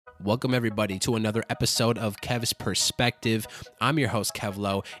Welcome everybody to another episode of Kev's Perspective. I'm your host Kev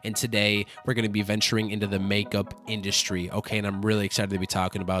Lowe, and today we're going to be venturing into the makeup industry. Okay, and I'm really excited to be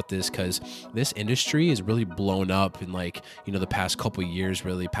talking about this because this industry is really blown up in the past couple years,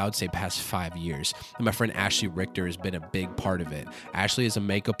 really. I would say past 5 years. And my friend Ashley Richter has been a big part of it. Ashley is a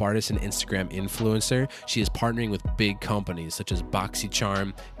makeup artist and Instagram influencer. She is partnering with big companies such as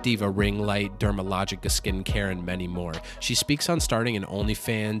BoxyCharm, Diva Ring Light, Dermalogica Skincare, and many more. She speaks on starting an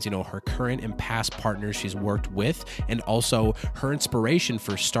OnlyFans, her current and past partners she's worked with, and also her inspiration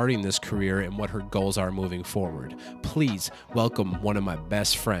for starting this career and what her goals are moving forward. Please welcome one of my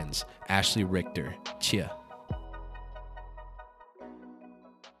best friends, Ashley Richter. Chia.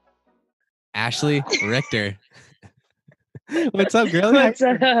 Ashley Richter. What's up, girl? What's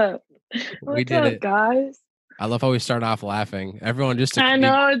up? We did it, guys. I love how we start off laughing. Everyone, it's so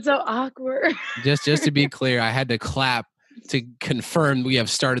awkward. just to be clear, I had to clap to confirm we have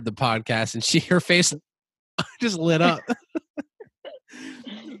started the podcast, and her face just lit up.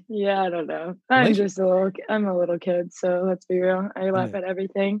 Yeah, I don't know. I'm a little kid, so let's be real. I laugh at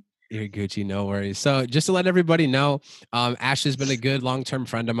everything. You're Gucci, no worries. So just to let everybody know, Ashley's been a good long-term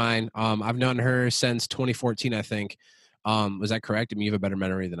friend of mine. I've known her since 2014, I think. Was that correct? I mean, you have a better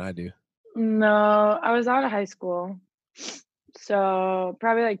memory than I do. No, I was out of high school. So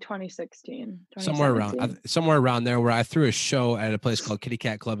probably like 2016. Somewhere around there, where I threw a show at a place called Kitty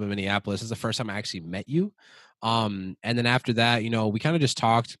Cat Club in Minneapolis. This is the first time I actually met you. And then after that, we kind of just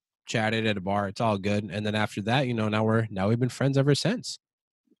talked, chatted at a bar. It's all good. And then after that, now we've been friends ever since.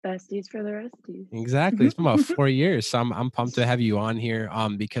 Besties for the resties. Exactly. It's been about 4 years. So I'm pumped to have you on here.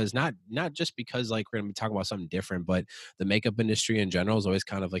 Because not just because we're gonna be talking about something different, but the makeup industry in general has always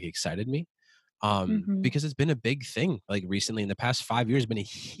kind of excited me. Because it's been a big thing recently in the past 5 years, been a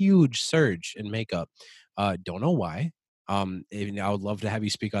huge surge in makeup. Don't know why. I would love to have you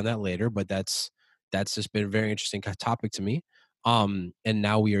speak on that later, but that's just been a very interesting topic to me. And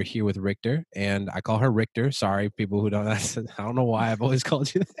now we are here with Richter, and I call her Richter. Sorry, people who don't. I don't know why I've always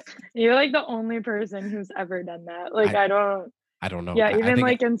called you that. You're the only person who's ever done that. I don't know. Yeah, even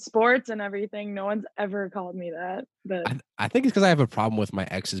in sports and everything, no one's ever called me that. But I think it's because I have a problem with my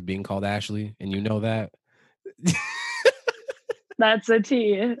exes being called Ashley, and you know that. That's a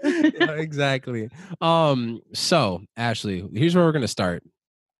T. Yeah, exactly. So Ashley, here's where we're gonna start.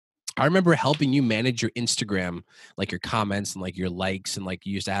 I remember helping you manage your Instagram, your comments and your likes, and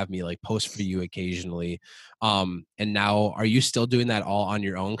you used to have me post for you occasionally. And now are you still doing that all on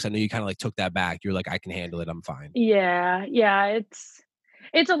your own? Because I know you kind of took that back. You're I can handle it. I'm fine. Yeah,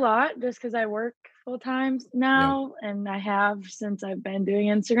 it's a lot just because I work full time now, and I have since I've been doing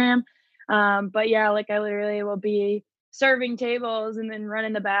Instagram. But yeah, I literally will be serving tables and then run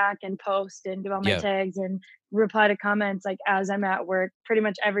in the back and post and do all my tags and reply to comments as I'm at work. Pretty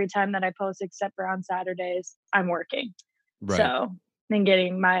much every time that I post, except for on Saturdays, I'm working. Right. So then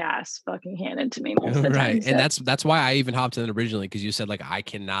getting my ass fucking handed to me most of the time. Right. And that's why I even hopped in originally, because you said I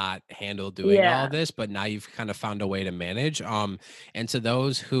cannot handle doing all this, but now you've kind of found a way to manage. And to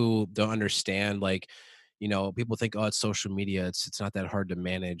those who don't understand, people think, oh, it's social media. It's not that hard to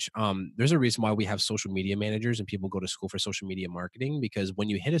manage. There's a reason why we have social media managers and people go to school for social media marketing, because when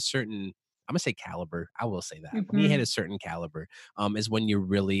you hit a certain, I'm gonna say caliber. I will say that when you hit a certain caliber, is when you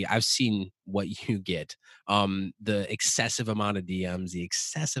really, I've seen what you get. The excessive amount of DMs, the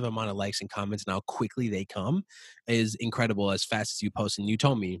excessive amount of likes and comments, and how quickly they come is incredible as fast as you post. And you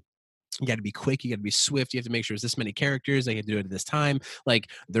told me, you got to be quick, you got to be swift, you have to make sure it's this many characters, they have to do it at this time.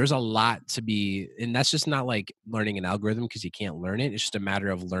 There's a lot to be, and that's just not learning an algorithm, because you can't learn it. It's just a matter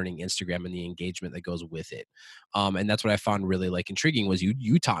of learning Instagram and the engagement that goes with it. And that's what I found really intriguing, was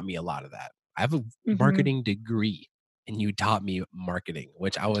you taught me a lot of that. I have a marketing degree, and you taught me marketing,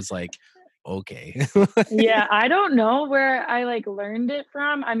 which I was okay. Yeah, I don't know where I learned it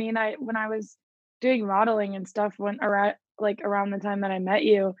from. I mean, when I was doing modeling and stuff, when around the time that I met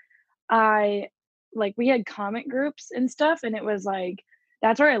you, we had comment groups and stuff, and it was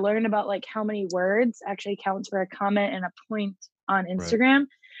that's where I learned about how many words actually counts for a comment and a point on Instagram. Right.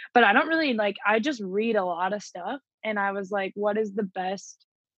 But I don't really I just read a lot of stuff, and I was what is the best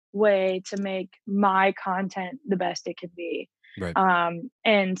way to make my content the best it could be? Right.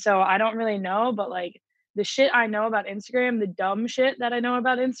 And so I don't really know, but the shit I know about Instagram, the dumb shit that I know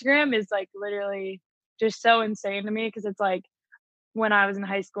about Instagram is literally just so insane to me, because it's when I was in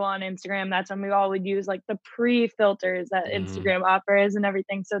high school on Instagram, that's when we all would use the pre-filters that Instagram offers and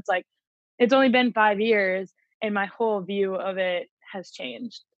everything. So it's only been 5 years, and my whole view of it has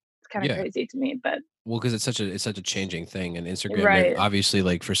changed. It's kind of Yeah. crazy to me, but Well, because it's such a changing thing, and Instagram, right. obviously,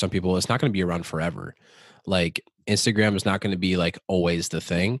 like, for some people, it's not gonna be around forever. Like, Instagram is not gonna be, like, always the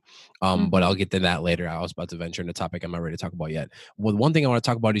thing, but I'll Mhm. get to that later. I was about to venture into a topic I'm not ready to talk about yet. Well, one thing I wanna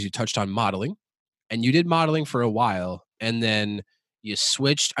talk about is you touched on modeling, and you did modeling for a while, and then you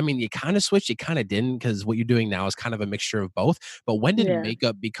switched. I mean, you kinda switched, you kinda did not, because what you're doing now is kind of a mixture of both, but when did Yeah.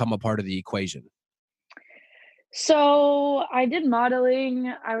 makeup become a part of the equation? So I did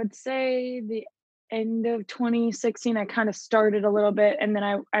modeling, I would say the end of 2016. I kind of started a little bit and then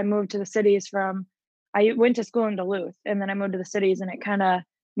I moved to the cities from I went to school in Duluth and then I moved to the cities and it kind of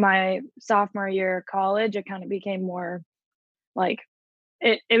my sophomore year of college, it kind of became more like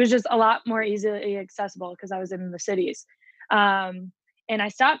it was just a lot more easily accessible because I was in the cities. Um, and I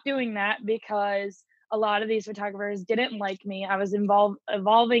stopped doing that because a lot of these photographers didn't like me. I was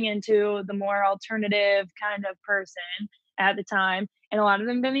evolving into the more alternative kind of person at the time, and a lot of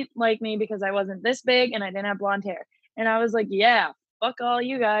them didn't like me because I wasn't this big and I didn't have blonde hair. And I was like, yeah, fuck all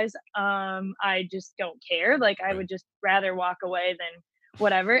you guys. I just don't care. Like I Right. would just rather walk away than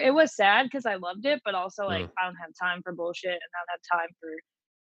whatever. It was sad because I loved it, but also like Mm. I don't have time for bullshit and I don't have time for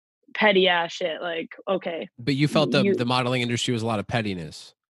petty ass shit, like, okay, But you felt the you modeling industry was a lot of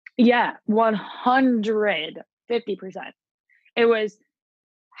pettiness. yeah, 150%. It was,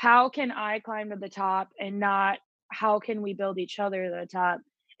 how can I climb to the top and not how can we build each other to the top?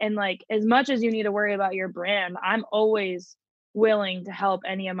 And, like, as much as you need to worry about your brand, I'm always willing to help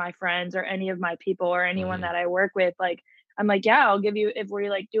any of my friends or any of my people or anyone Mhm. that I work with, like, I'm like, "Yeah, I'll give you if we,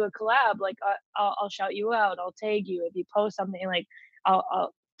 like, do a collab, like, I'll shout you out, I'll tag you. If you post something, like,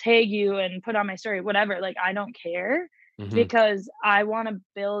 I'll tag you and put on my story," whatever, like, I don't care Mhm. because I wanna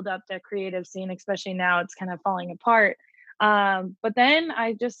build up the creative scene, especially now it's kind of falling apart. But then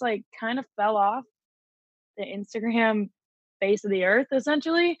I just, like, kind of fell off the Instagram face of the earth,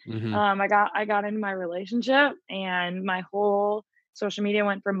 essentially. Mhm. I got into my relationship, and my whole social media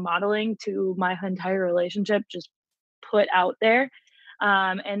went from modeling to my entire relationship just put out there.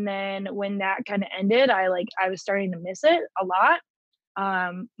 And then when that kinda ended, I was starting to miss it a lot.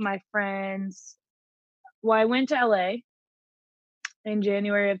 My friends well, I went to LA in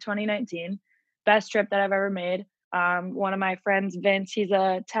January of 2019. Best trip that I've ever made. One of my friends, Vince, he's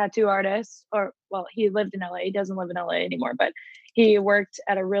a tattoo artist, or well, he lived in LA. He doesn't live in LA anymore, but he worked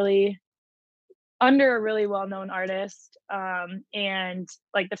at a really under a really well-known artist. And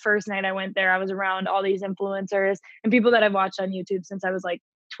like the first night I went there, I was around all these influencers and people that I've watched on YouTube since I was like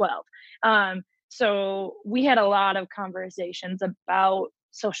 12. So we had a lot of conversations about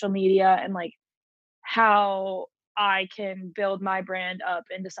social media and like how I can build my brand up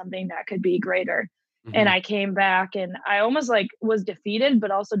into something that could be greater. And Mhm. I came back and I almost like was defeated,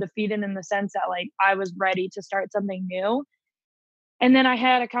 but also defeated in the sense that like I was ready to start something new. And then I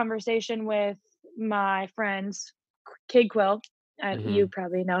had a conversation with my friends, Kid Quill. You Mhm.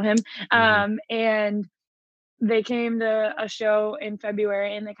 probably know him. Mhm. And they came to a show in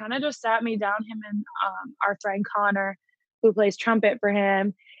February and they kind of just sat me down, him and our friend Connor, who plays trumpet for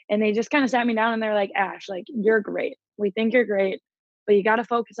him. And they just kind of sat me down and they're like, Ash, like, you're great. We think you're great, but you got to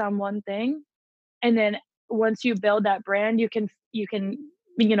focus on one thing. And then once you build that brand,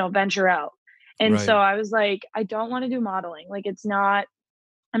 venture out. And Right. so I was like, I don't want to do modeling. Like,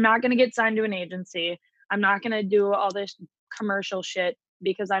 I'm not going to get signed to an agency. I'm not going to do all this commercial shit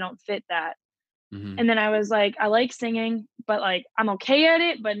because I don't fit that. Mhm. And then I was like, I like singing, but like I'm okay at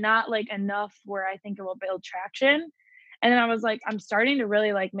it, but not like enough where I think it will build traction. And then I was like, I'm starting to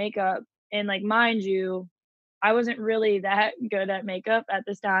really like makeup. And like, mind you, I wasn't really that good at makeup at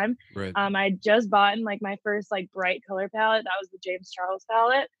this time. Right. I just bought in like my first like bright color palette. That was the James Charles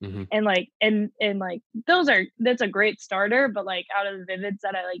palette. Mhm. And like and like that's a great starter, but like out of the vivids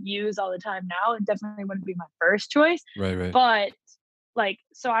that I like use all the time now, it definitely wouldn't be my first choice. Right, right. But like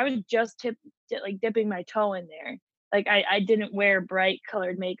so I was just like dipping my toe in there. Like I didn't wear bright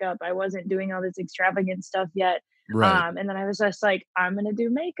colored makeup. I wasn't doing all this extravagant stuff yet. Right. And then I was just like, I'm gonna do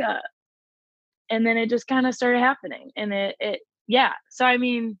makeup. And then it just kind of started happening. And it yeah. So I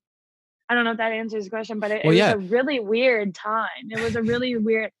mean, I don't know if that answers the question, but it Well, was yeah. a really weird time. It was a really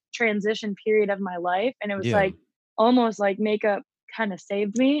weird transition period of my life. And it was Yeah. like almost like makeup kind of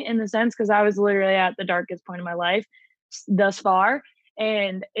saved me in the sense because I was literally at the darkest point of my life thus far.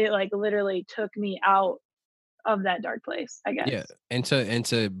 And it like literally took me out of that dark place, I Yeah. guess. And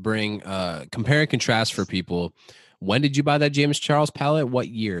to bring compare and contrast for people, when did you buy that James Charles palette? What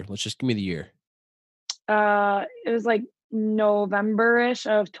year? Let's just give me the year. It was like November-ish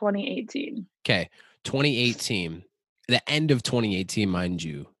of 2018. Okay. 2018. The end of 2018, mind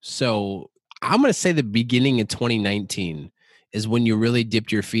you. So I'm gonna say the beginning of 2019 is when you really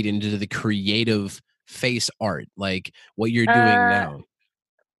dipped your feet into the creative face art, like what you're doing Uh, now.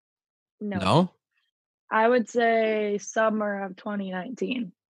 no. No? I would say summer of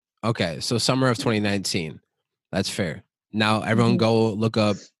 2019. Okay, so summer of 2019. That's fair. Now everyone Mhm. go look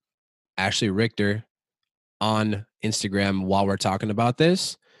up Ashley Richter on Instagram while we're talking about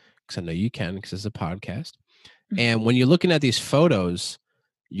this, because I know you can, because it's a podcast. And when you're looking at these photos,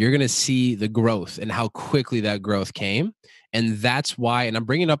 you're going to see the growth and how quickly that growth came. And that's why, and I'm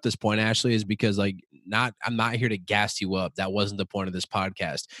bringing up this point, Ashley, is because I'm not here to gas you up. That wasn't the point of this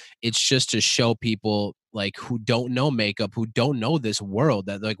podcast. It's just to show people like who don't know makeup, who don't know this world,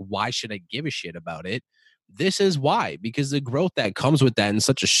 that like, why should I give a shit about it? This is why, because the growth that comes with that in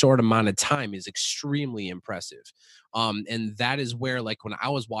such a short amount of time is extremely impressive. And that is where, like, when I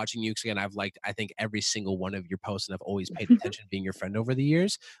was watching you, because again, I've liked, I think, every single one of your posts, and I've always paid attention being your friend over the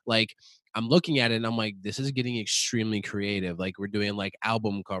years. Like, I'm looking at it and I'm like, this is getting extremely creative. Like, we're doing like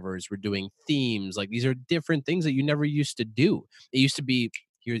album covers, we're doing themes. Like, these are different things that you never used to do. It used to be,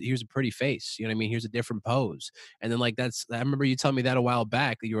 here's a pretty face. You know what I mean? Here's a different pose. And then like I remember you telling me that a while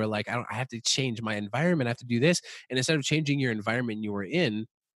back that you were like, I have to change my environment. I have to do this. And instead of changing your environment you were in,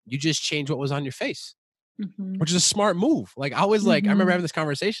 you just change what was on your face, Mhm. which is a smart move. Like I remember Mhm. having this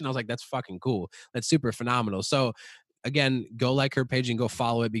conversation. I was like, that's fucking cool. That's super phenomenal. So again, go like her page and go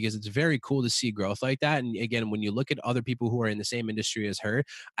follow it, because it's very cool to see growth like that. And again, when you look at other people who are in the same industry as her,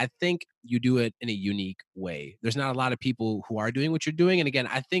 I think you do it in a unique way. There's not a lot of people who are doing what you're doing. And again,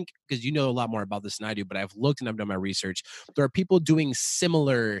 I think because you know a lot more about this than I do, but I've looked and I've done my research. There are people doing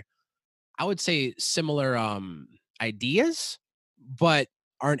similar, I would say similar ideas, but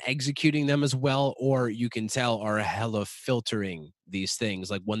aren't executing them as well, or you can tell are hella filtering these things.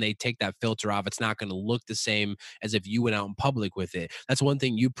 Like when they take that filter off, it's not going to look the same as if you went out in public with it. That's one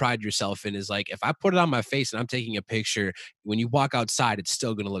thing you pride yourself in, is like, if I put it on my face and I'm taking a picture, when you walk outside, it's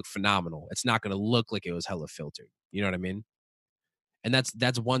still going to look phenomenal. It's not going to look like it was hella filtered. You know what I mean? And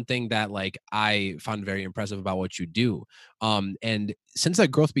that's one thing that like I found very impressive about what you do. And since that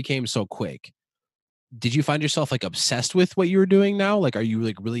growth became so quick, did you find yourself like obsessed with what you were doing now? Like, are you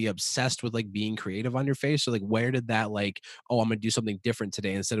like really obsessed with like being creative on your face? Or like, where did that like, oh, I'm gonna do something different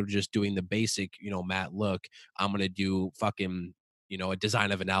today instead of just doing the basic, matte look, I'm gonna do fucking, a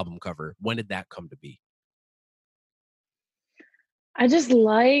design of an album cover. When did that come to be? I just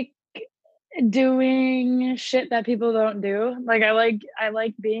like doing shit that people don't do. Like, I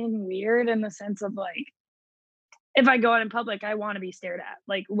like being weird in the sense of, like, if I go out in public, I wanna be stared at,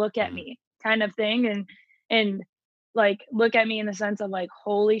 like, "Look at Mhm. me," kind of thing, and, like, look at me in the sense of, like,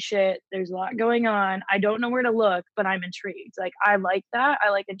 "Holy shit, there's a lot going on. I don't know where to look, but I'm intrigued." Like, I like that. I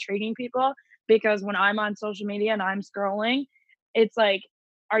like intriguing people because when I'm on social media and I'm scrolling, it's like,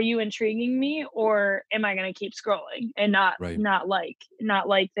 "Are you intriguing me, or am I gonna keep scrolling and not Right. not like not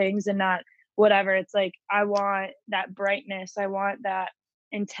like things and not whatever?" It's like, I want that brightness. I want that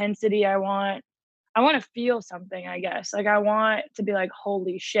intensity. I wanna feel something, I guess. Like, I want to be like,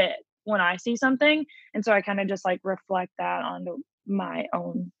 "Holy shit," when I see something, and so I kinda just, like, reflect that onto my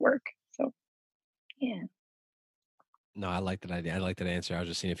own work. So, yeah. No, I like that idea. I like that answer. I was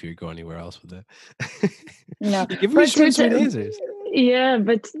just seeing if you would go anywhere else with it. No, You're giving me but short and sweet answers. yeah,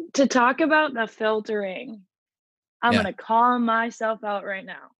 but to talk about the filtering, I'm Yeah. gonna call myself out right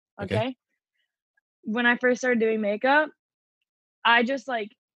now, Okay. okay? When I first started doing makeup, I just, like,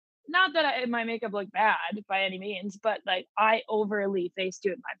 not that my makeup looked bad by any means, but, like, I overly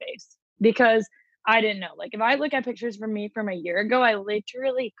facetuned my face because I didn't know. Like, if I look at pictures from me from a year ago, I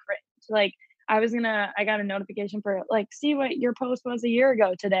literally cringed. Like, I got a notification for, like, "See what your post was a year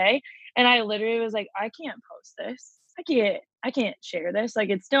ago today," and I literally was like, "I can't post this. I can't share this." Like,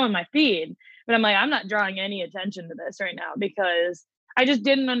 it's still in my feed, but I'm like, "I'm not drawing any attention to this right now," because I just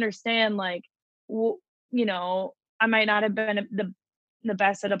didn't understand, like, w you know, I might not have been the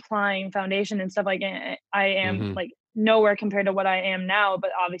best at applying foundation and stuff like I am Hmm. like nowhere compared to what I am now,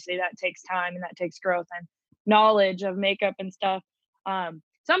 but obviously that takes time and that takes growth and knowledge of makeup and stuff.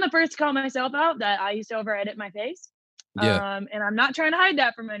 So I'm the first to call myself out that I used to over edit my face. Yeah. And I'm not trying to hide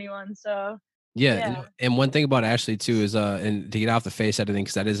that from anyone. So Yeah, yeah. and one thing about Ashley too is, and to get off the face editing,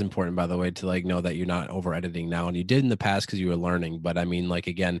 because that is important, by the way, to like know that you're not over editing now, and you did in the past because you were learning. But I mean, like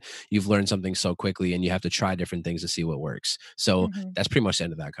again, you've learned something so quickly, and you have to try different things to see what works. So Hmm. that's pretty much the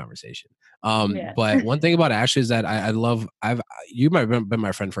end of that conversation. Yeah. But one thing about Ashley is that I love. You might have been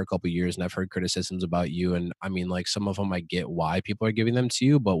my friend for a couple of years, and I've heard criticisms about you, and I mean, like some of them I get why people are giving them to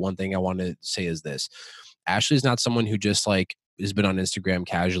you, but one thing I want to say is this: Ashley's not someone who just like has been on Instagram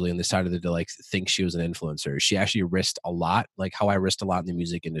casually and decided to like think she was an influencer. She actually risked a lot, like how I risked a lot in the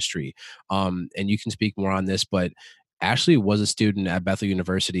music industry. And you can speak more on this, but Ashley was a student at Bethel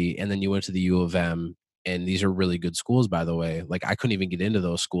University, and then you went to the U of M, and these are really good schools, by the way. Like, I couldn't even get into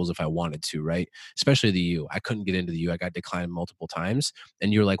those schools if I wanted to, right? Especially the U. I couldn't get into the U. I got declined multiple times.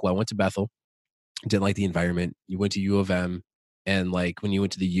 And you're like, well, I went to Bethel, didn't like the environment. You went to U of M, and like when you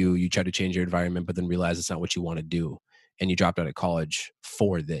went to the U, you tried to change your environment, but then realized it's not what you want to do, and you dropped out of college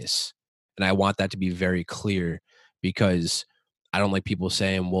for this. And I want that to be very clear because I don't like people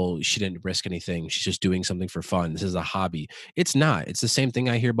saying, "Well, she didn't risk anything. She's just doing something for fun. This is a hobby." It's not. It's the same thing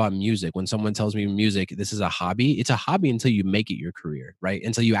I hear about music. When someone tells me music, this is a hobby. It's a hobby until you make it your career, right?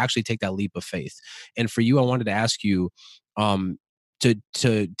 Until you actually take that leap of faith. And for you, I wanted to ask you, um,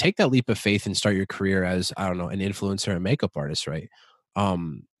 to take that leap of faith and start your career as, I don't know, an influencer and makeup artist, right?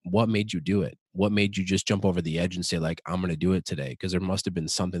 What made you do it? What made you just jump over the edge and say like, I'm gonna do it today? Because there must have been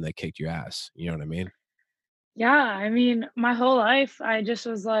something that kicked your ass. You know what I mean? Yeah, I mean, my whole life, I just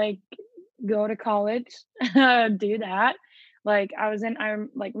was like, go to college, do that. Like,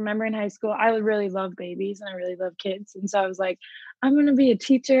 like, remember in high school, I would really love babies and I really love kids. And so I was like, I'm going to be a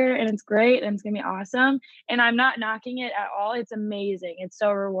teacher and it's great and it's going to be awesome. And I'm not knocking it at all. It's amazing. It's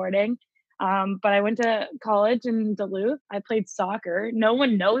so rewarding. But I went to college in Duluth. I played soccer. No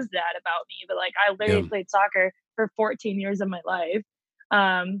one knows that about me, but like, I Yeah. literally played soccer for 14 years of my life.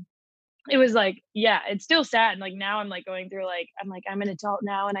 Um, it was like, yeah, it's still sad, and, like, now I'm, like, going through, like I'm like, "I'm an adult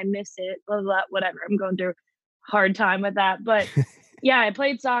now and I miss it, blah, blah, blah," whatever, I'm going through hard time with that, but, yeah, I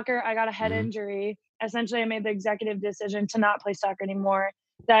played soccer, I got a head Mhm. injury. Essentially, I made the executive decision to not play soccer anymore.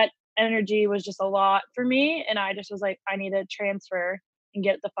 That energy was just a lot for me, and I just was like, "I need to transfer and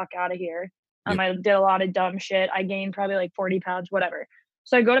get the fuck out of here." Yep. I did a lot of dumb shit, I gained probably, like, 40 pounds, whatever.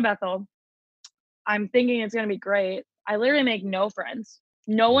 So I go to Bethel, I'm thinking it's gonna be great. I literally make no friends.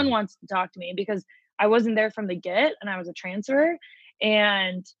 No one Mhm. wants to talk to me because I wasn't there from the get and I was a transfer.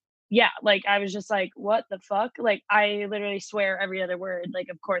 And yeah, like I was just like, what the fuck? Like I literally swear every other word. Like,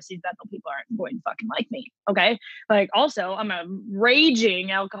 of course, these Bethel people aren't going to fucking like me. Okay. Like also, I'm a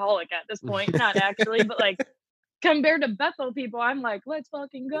raging alcoholic at this point. Not actually, but like compared to Bethel people, I'm like, let's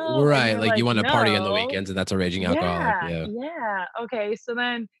fucking go. And Right. they're Like you like, want to party on the no. weekends and that's a raging alcoholic. Yeah, Yeah. yeah. Okay, so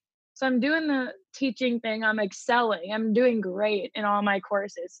I'm doing the teaching thing, I'm excelling, I'm doing great in all my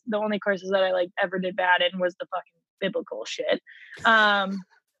courses. The only courses that I, like, ever did bad in was the fucking biblical shit. Um,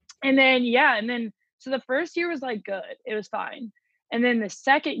 and then yeah, and then so the first year was, like, good, it was fine. And then the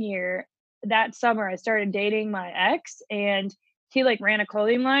second year, that summer, I started dating my ex, and he, like, ran a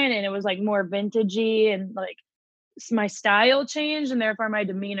clothing line, and it was, like, more vintagey and, like, my style changed and therefore my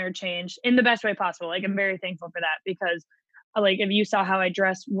demeanor changed in the best way possible. Like I'm very thankful for that because like if you saw how I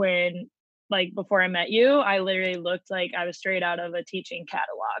dressed when like before I met you, I literally looked like I was straight out of a teaching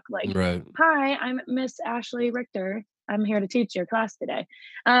catalog. Like, Right. hi, I'm Miss Ashley Richter. I'm here to teach your class today.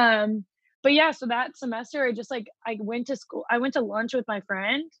 Um, but yeah, so that semester I just like I went to school. I went to lunch with my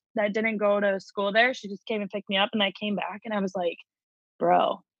friend that didn't go to school there. She just came and picked me up and I came back and I was like,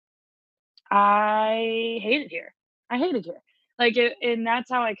 bro, I hate it here. I hate it here. Like, and that's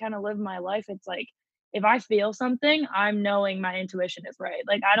how I kinda live my life. It's like, if I feel something, I'm knowing my intuition is right.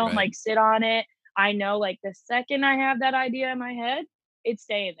 Like, I don't, Right. like, sit on it. I know, like, the second I have that idea in my head, it's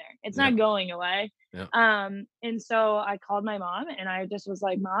staying there. It's Yep. not going away. Yep. And so I called my mom, and I just was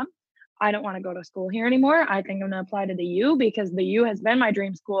like, "Mom, I don't wanna go to school here anymore. I think I'm gonna apply to the U because the U has been my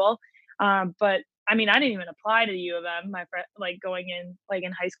dream school." But I mean, I didn't even apply to the U of M, my friend like, going in like,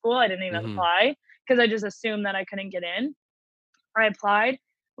 in high school, I didn't even Mhm. apply because I just assumed that I couldn't get in. I applied,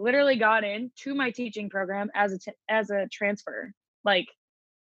 literally got in to my teaching program as a transfer. Like,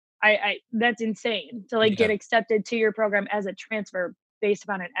 I that's insane to, like, get Yeah. accepted to your program as a transfer based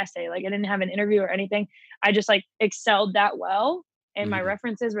upon an essay. Like, I didn't have an interview or anything. I just, like, excelled that well, and my Mhm.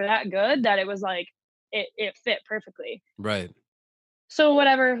 references were that good that it was, like, it fit perfectly. Right. So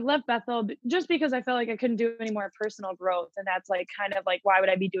whatever, left Bethel just because I felt like I couldn't do any more personal growth, and that's, like, kind of like, why would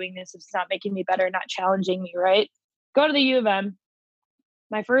I be doing this if it's not making me better, not challenging me, right? Go to the U of M,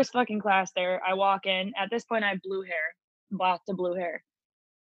 my first fucking class there, I walk in, at this point, I have blue hair, black to blue hair,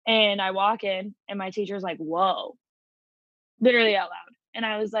 and I walk in, and my teacher's like, "Whoa," literally out loud, and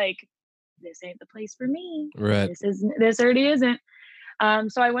I was like, "This ain't the place for me. Right. This already isn't."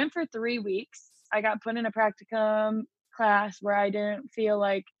 So I went for 3 weeks. I got put in a practicum class where I didn't feel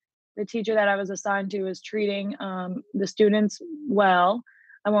like the teacher that I was assigned to was treating, the students well.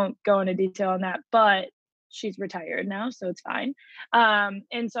 I won't go into detail on that, but she's retired now, so it's fine.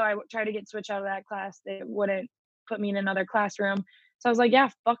 And so I tried to get switched out of that class. They wouldn't put me in another classroom. So I was like, "Yeah,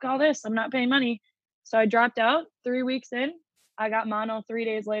 fuck all this. I'm not paying money." So I dropped out 3 weeks in. I got mono 3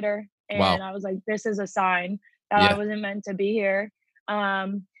 days later, and Wow. I was like, "This is a sign that I Yeah. wasn't meant to be here."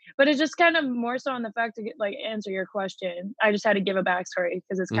 Um, But it's just kind of more so on the fact to get like, answer your question. I just had to give a backstory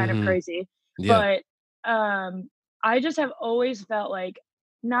because it's kind of Mhm. crazy. Yeah. But, um, I just have always felt like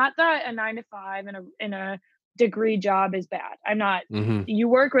not that a 9 to 5 in a degree job is bad. I'm not Mhm. you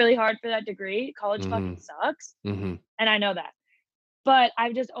work really hard for that degree. College fucking Mhm. sucks, Mhm. and I know that. But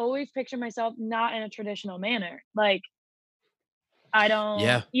I've just always pictured myself not in a traditional manner. Like, I don't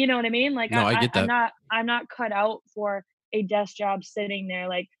Yeah. you know what I mean? Like, No, I get that. I'm not cut out for a desk job sitting there,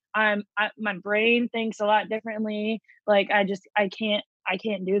 like, my brain thinks a lot differently, like, I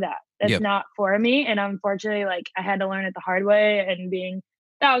can't do that. That's Yeah. not for me, and unfortunately, like, I had to learn it the hard way and being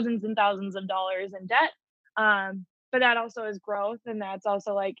thousands and thousands of dollars in debt, but that also is growth, and that's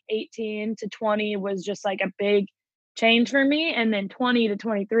also, like, 18 to 20 was just, like, a big change for me, and then 20 to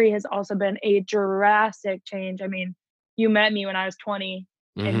 23 has also been a drastic change. I mean, you met me when I was 20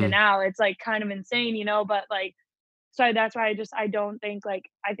 and then Mhm. now it's, like, kind of insane, but, like so that's why I don't think, like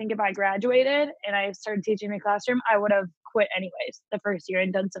I think if I graduated and I started teaching in the classroom, I would've quit anyways the first year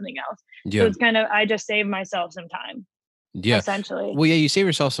and done something else. So Yeah. it's kind of I just saved myself some time, Yeah. essentially. Well, yeah, you save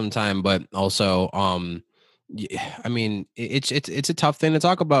yourself some time, but also, I mean, it's a tough thing to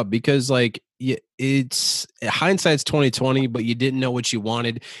talk about because, like, it's hindsight's 2020, but you didn't know what you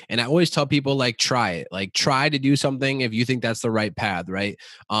wanted. And I always tell people, like, try it, like, try to do something if you think that's the right path, right?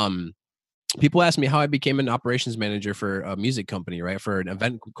 Um, People ask me how I became an operations manager for a music company, right? For an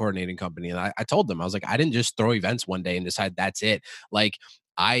event coordinating company. And I told them, I was like, I didn't just throw events one day and decide that's it. Like,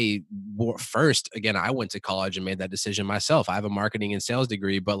 first, again, I went to college and made that decision myself. I have a marketing and sales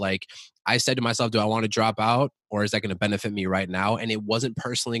degree, but like, I said to myself, do I want to drop out or is that going to benefit me right now? And it wasn't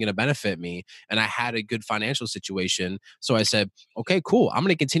personally going to benefit me. And I had a good financial situation. So I said, okay, cool. I'm going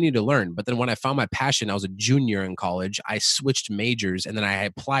to continue to learn. But then when I found my passion, I was a junior in college. I switched majors and then I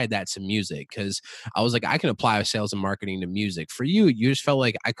applied that to music because I was like, I can apply sales and marketing to music. For you, you just felt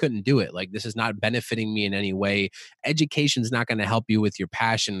like I couldn't do it. Like, this is not benefiting me in any way. Education's not going to help you with your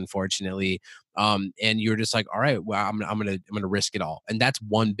passion, unfortunately. And you're just like, all right, well, I'm gonna risk it all. And that's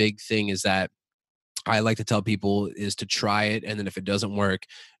one big thing is that I like to tell people is to try it, and then if it doesn't work,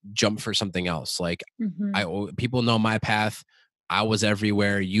 jump for something else. Like, Mhm. people know my path. I was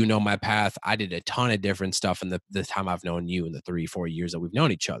everywhere. You know my path. I did a ton of different stuff in the time I've known you in the 3, 4 years that we've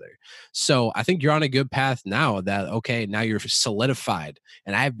known each other. So I think you're on a good path now. That okay, now you're solidified,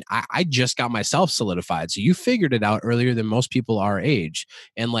 and I just got myself solidified. So you figured it out earlier than most people our age,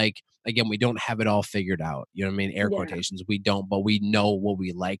 and like again, we don't have it all figured out. You know what I mean? Air Yeah. quotations. We don't, but we know what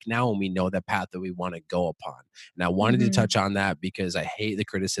we like now and we know the path that we want to go upon. And I wanted to Mhm. touch on that because I hate the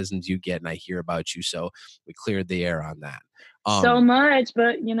criticisms you get and I hear about you. So we cleared the air on that. So Um much,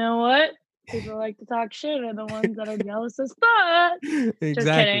 but you know what? People like to talk shit are the ones that are jealous as fuck. Just kidding.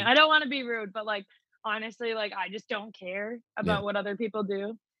 exactly. I don't wanna be rude, but, like, honestly, like, I just don't care Yeah. about what other people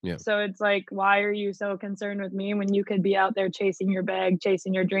do. Yeah. So it's like, why are you so concerned with me when you could be out there chasing your bag,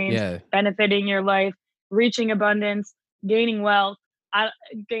 chasing your dreams, Yeah. benefiting your life, reaching abundance, gaining wealth, I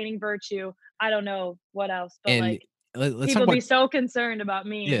gaining virtue. I don't know what else, but, And like, let's talk people about be so concerned about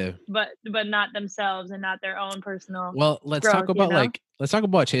me, yeah. but not themselves and not their own personal Well, let's talk growth, you about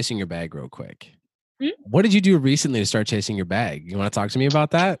know? chasing your bag real quick. Mm? What did you do recently to start chasing your bag? You want to talk to me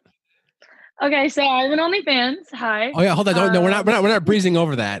about that? Okay, so I have an OnlyFans. Hi. Oh yeah, hold on. Don't, no, Um, we're not breezing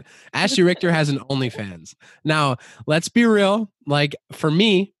over that. Ashley Richter has an OnlyFans. Now, let's be real. Like for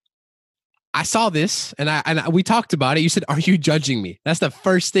me, I saw this we talked about it. You said, "Are you judging me?" That's the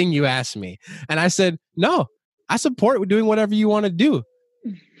first thing you asked me, and I said, "No, I support doing whatever you want to do.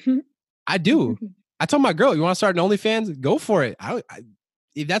 I do." I told my girl, "You want to start an OnlyFans? Go for it.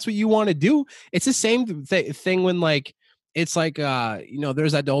 If that's what you want to do." It's the same thing when like it's like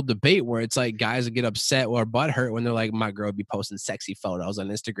there's that old debate where it's like guys that get upset or butt hurt when they're like, my girl be posting sexy photos on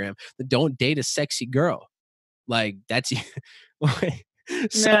Instagram. But don't date a sexy girl. Like that's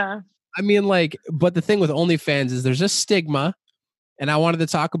so yeah. I mean, like, but the thing with OnlyFans is there's a stigma, and I wanted to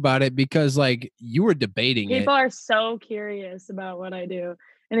talk about it because, like, you were debating it. People are so curious about what I do,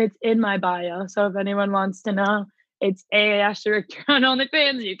 and it's in my bio. So if anyone wants to know, it's A asterisk on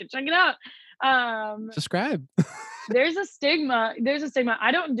OnlyFans. You can check it out. Um, Subscribe. there's a stigma. There's a stigma.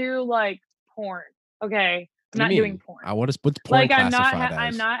 I don't do like porn. Okay, I'm What do you not doing mean? porn. What's porn Like classified as?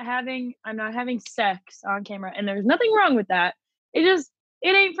 I'm not having sex on camera, and there's nothing wrong with that. It just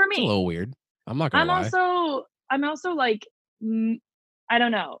it ain't for It's a me. little weird. I'm not gonna lie. I'm also like, I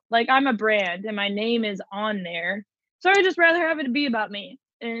don't know, like I'm a brand and my name is on there. So I just rather have it be about me.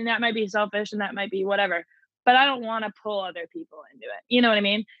 And that might be selfish and that might be whatever. But I don't want to pull other people into it. You know what I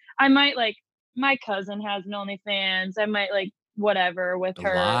mean? I might like my cousin has an OnlyFans. I might like whatever with A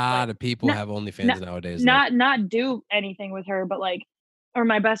her, like lot of people not have OnlyFans not nowadays, though. not do anything with her, but like or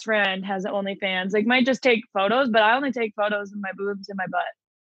my best friend has OnlyFans, like, might just take photos, but I only take photos of my boobs and my butt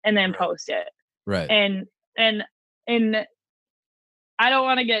and then Right. post it. Right. And and and I don't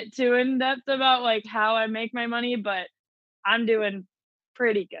wanna get too in depth about, like, how I make my money, but I'm doing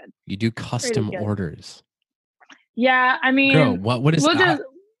pretty good, You do pretty custom good. orders. Yeah, I Girl, mean, what is we'll I just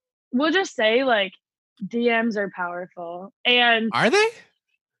we'll just say, like, DMs are powerful, and are they?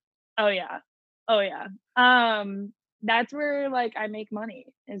 oh, yeah. Oh, yeah. Um, that's where, like, I make money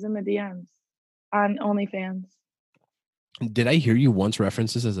is in the DMs on OnlyFans. Did I hear you once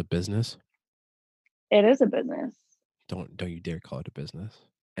reference this as a business? It is a business. Don't you dare call it a business.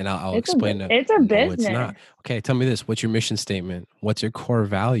 And I'll explain that. It's a No, it's not. business. Okay, tell me this. What's your mission statement? What's your core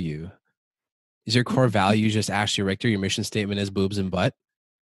value? Is your core value just Ashley Richter? Your mission statement is boobs and butt?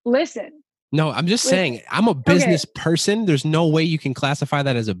 Listen, No, I'm just listen. saying, I'm a Okay, business person. There's no way you can classify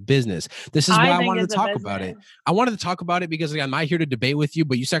that as a business. This is why I I think wanted to it's a talk about it. business. I wanted to talk about it because like, I'm not here to debate with you,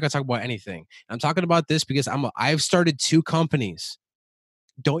 but you said I could talk about anything. I'm talking about this because I've started 2 companies.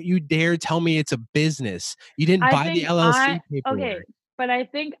 Don't you dare tell me it's a business. You didn't I buy the think I LLC okay, paperwork. but I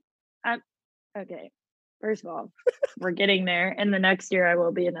think I'm okay. First of all, we're getting there, and the next year I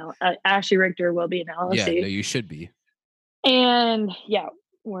will be an Ashley Richter will be an Yeah, no, LLC. you should be. And yeah,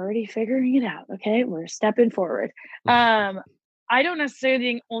 we're already figuring it out. Okay. We're stepping forward. Um, I don't necessarily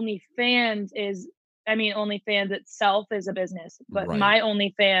think OnlyFans is, I mean, OnlyFans itself is a business, but Right. my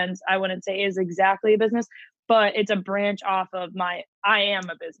OnlyFans, I wouldn't say is exactly a business, but it's a branch off of I am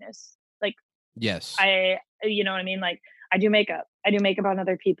a business. Like, Yes. you know what I mean? Like, I do makeup on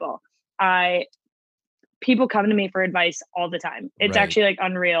other people. I, people come to me for advice all the time. It's Right. actually like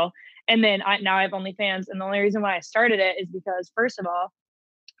unreal. And then now I have OnlyFans, and the only reason why I started it is because first of all,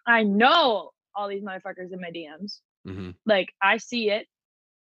 I know all these motherfuckers in my DMs. Mhm. Like I see it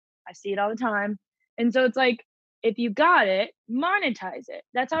all the time, and so it's like if you got it, monetize it.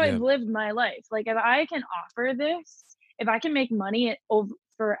 That's how Yeah. I've lived my life. Like if I can offer this, if I can make money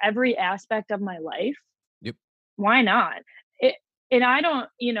for every aspect of my life, Yep. why not? It and I don't,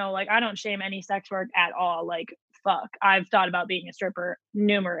 like I don't shame any sex work at all. Like fuck, I've thought about being a stripper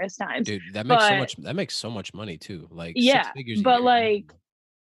numerous times. Dude, But that makes so much money too. Like 6 yeah, figures a but year. like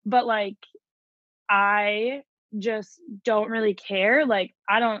but like I just don't really care. Like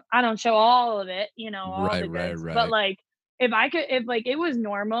I don't show all of it, all Right, the right, goods. But right. like if like it was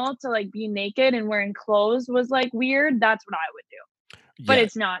normal to like be naked and wearing clothes was like weird, that's what I would do. But Yeah.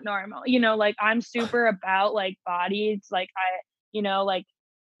 it's not normal. Like I'm super about like bodies. Like like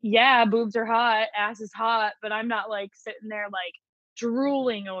yeah, boobs are hot, ass is hot, but I'm not like sitting there like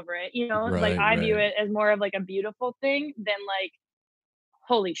drooling over it. Like Right, I view right. it as more of like a beautiful thing than like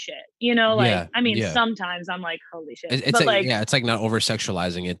holy shit. Like Yeah, I mean yeah. sometimes I'm like holy shit. It's But like like yeah, it's like not over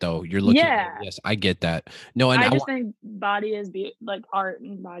sexualizing it though. You're looking at it. yeah, Yes, I get that. No, and I I just think body is like art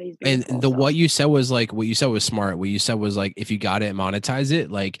and body is and beautiful. the So what you said was like what you said was smart. What you said was like if you got it, monetize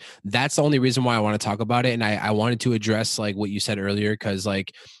it. Like that's the only reason why I want to talk about it. And I wanted to address like what you said earlier because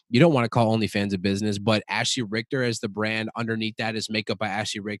like you don't want to call OnlyFans a business, but Ashley Richter as the brand. Underneath that is Makeup by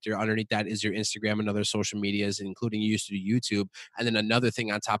Ashley Richter. Underneath that is your Instagram and other social medias, including you used to do YouTube. And then another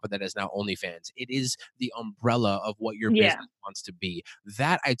thing on top of that is now OnlyFans. It is the umbrella of what your yeah, business wants to be.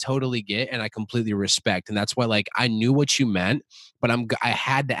 That I totally get and I completely respect. And that's why like I knew what you meant, but I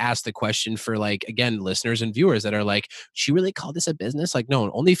had to ask the question for like again listeners and viewers that are like, she really called this a business? Like, no,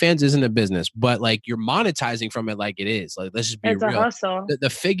 OnlyFans isn't a business, but like you're monetizing from it like it is. Like, let's just be it's a real. hustle The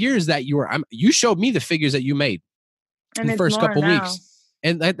figures that you showed me the figures that you made in and the it's first more couple now. weeks.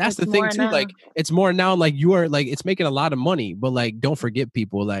 And that's It's the thing more too. now. Like it's more now. Like you are like it's making a lot of money, but like don't forget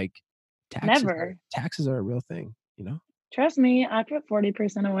people. Like Never. taxes are a real thing. You know. Trust me, I put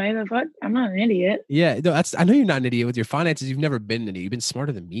 40% away. The fuck? I'm not an idiot. Yeah, no, that's I know you're not an idiot with your finances. You've never been an idiot. You've been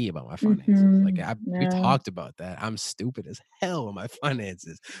smarter than me about my finances. Like we Yeah. talked about that. I'm stupid as hell with my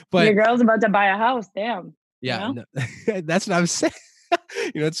finances. Your But girl's about to buy a house. Damn. You yeah, know? no, that's what I'm saying.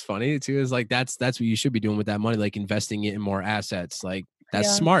 It's funny too. Is like that's what you should be doing with that money, like investing it in more assets. Like that's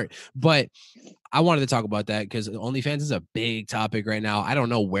Yeah. smart. But I wanted to talk about that because OnlyFans is a big topic right now. I don't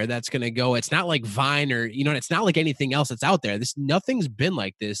know where that's gonna go. It's not like Vine or it's not like anything else that's out there. This nothing's been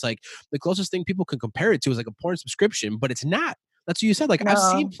like this. Like the closest thing people can compare it to is like a porn subscription, but it's not. That's what you said. Like I've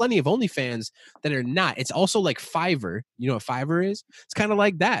seen No. plenty of OnlyFans that are not. It's also like Fiverr. You know what Fiverr is? It's kind of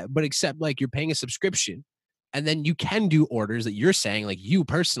like that, but except like you're paying a subscription, and then you can do orders that you're saying like you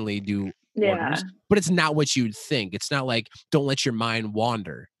personally do Yeah. orders, but it's not what you'd think. It's not like don't let your mind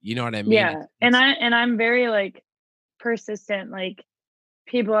wander. You know what I mean? Yeah. And I'm very like persistent. Like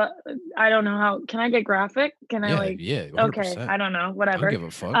people I don't know how can I get graphic? Can I Yeah, like yeah, okay, 100%. I don't know, I don't whatever. give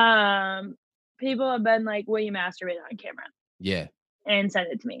a fuck. Um, people have been like, "Will you masturbate on camera?" Yeah. and sent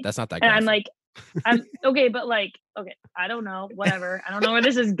it to me. That's not that And I'm graphic. like, I'm okay, but like, okay, I don't know, whatever. I don't know where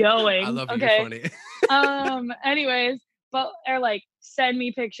this is I going. love it. You're Okay. funny. Anyways, but or like send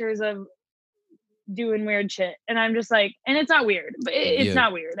me pictures of doing weird shit. And I'm just like, and it's not weird, but it's Yeah.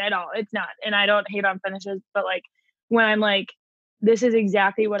 not weird at all. It's not. And I don't hate on finishes, but like when I'm like, this is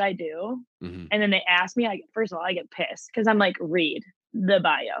exactly what I do. Mhm. And then they ask me, first of all, I get pissed because I'm like, read the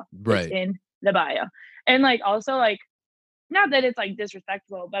bio. It's Right. in the bio. And like also like, not that it's like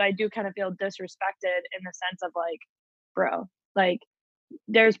disrespectful, but I do kind of feel disrespected in the sense of like, bro, like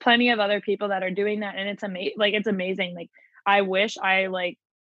there's plenty of other people that are doing that and it's amazing. Like it's amazing. Like I wish I like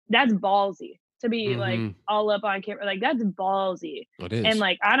that's ballsy to be like Mhm. all up on camera. Like that's ballsy. It And is.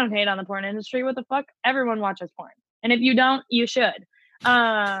 like I don't hate on the porn industry. What the fuck? Everyone watches porn. And if you don't, you should.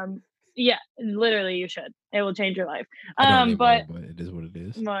 Um yeah, literally you should. It will change your life. I don't anymore, But but it is what it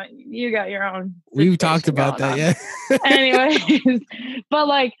is. well, you got your own We've talked situation about going that, on. yeah. Anyways, but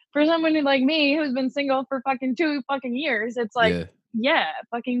like for someone like me who's been single for fucking 2 fucking years, it's like, Yeah. yeah,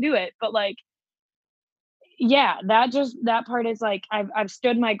 fucking do it. But like, yeah, that part is like I've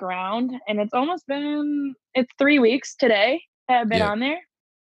stood my ground and it's 3 weeks today that I've been Yeah. on there.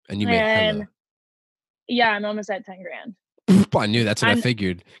 And you made And hella. yeah, I'm almost at 10 grand. I knew that's what I I'm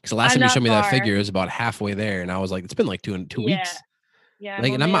figured. Because the last I'm time you showed not me that far. figure, it was about halfway there, and I was like, it's been like two Yeah. weeks. Yeah, I'm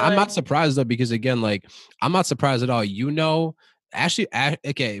Like, and only I'm like not surprised though, because again, like I'm not surprised at all. You know, Ashley.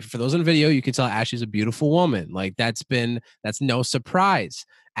 Okay, for those in the video, you can tell Ashley's a beautiful woman. Like that's no surprise.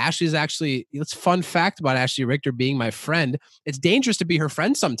 Ashley's actually. It's fun fact about Ashley Richter being my friend. It's dangerous to be her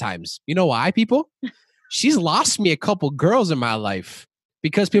friend sometimes. You know why, people? She's lost me a couple girls in my life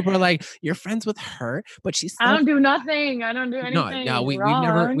because people are like, "You're friends with her, but she's I so don't do nothing. I don't do no, no, anything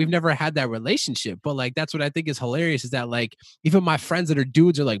we've never wrong. had that relationship. But like that's what I think is hilarious is that like even my friends that are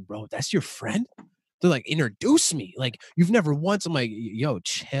dudes are like, bro, that's your friend? They're like, introduce me. Like, you've never once. I'm like, yo,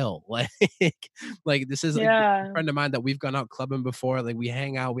 chill. Like this is like a Yeah. friend of mine that we've gone out clubbing before. Like we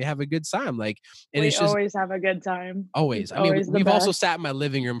hang out, we have a good time. Like, and We it's just always have a good time. always. It's I mean, always the we've also best. sat in my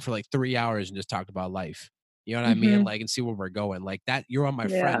living room for like 3 hours and just talked about life. You know what I mean? Mhm. Like, and see where we're going. Like that, you're on my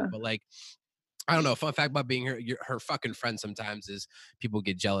friend. Yeah. But like I don't know. Fun fact about being her fucking friend sometimes is people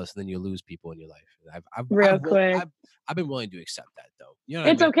get jealous and then you lose people in your life. Real quick. I've been willing to accept that though. You know what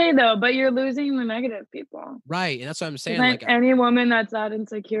I It's mean? okay though, but you're losing the negative people. Right. And that's what I'm 'Cause saying. Like, any woman that's that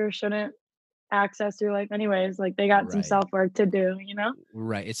insecure shouldn't access your life anyways. Like they got some right. self-work to do, you know?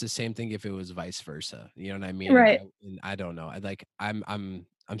 Right. It's the same thing if it was vice versa. You know what I mean? Right. And I don't know. I like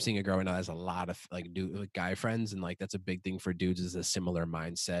I'm seeing a girl right now that has a lot of like dude like guy friends, and like that's a big thing for dudes is a similar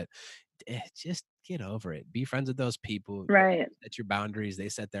mindset. Just get over it. Be friends with those people. Right. Set your boundaries. They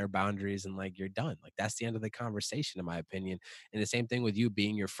set their boundaries, and like you're done. Like that's the end of the conversation, in my opinion. And the same thing with you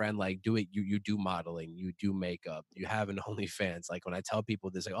being your friend. Like do it. You do modeling. You do makeup. You have an OnlyFans. Like when I tell people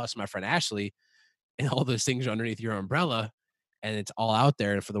this, like, oh, it's my friend Ashley, and all those things are underneath your umbrella, and it's all out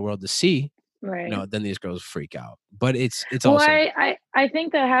there for the world to see. Right. Then these girls freak out. But it's Well, also I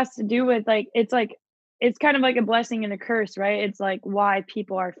think that has to do with like it's kind of like a blessing and a curse, right? It's like why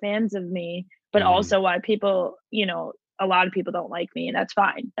people are fans of me, but mhm, also why people, a lot of people don't like me, and that's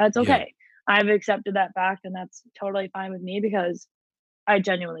fine. That's yeah, okay. I've accepted that fact, and that's totally fine with me because I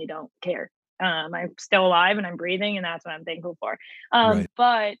genuinely don't care. I'm still alive and I'm breathing, and that's what I'm thankful for. right,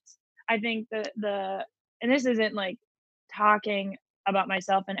 But I think and this isn't like talking about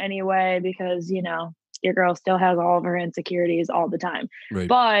myself in any way because your girl still has all of her insecurities all the time. right,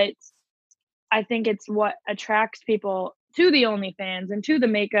 But I think it's what attracts people to the OnlyFans and to the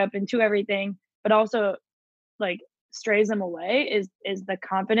makeup and to everything, but also like strays them away is the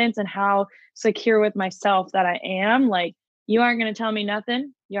confidence and how secure with myself that I am. Like you aren't gonna tell me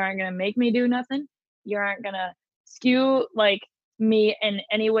nothing. You aren't gonna make me do nothing. You aren't gonna skew like me in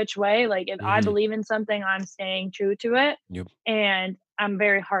any which way. Like if I mhm, believe in something, I'm staying true to it. yep, And I'm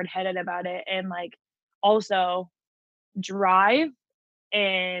very hard headed about it. And like also drive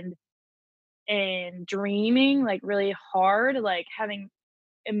and dreaming like really hard, like having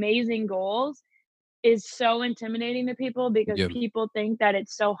amazing goals is so intimidating to people because yep, people think that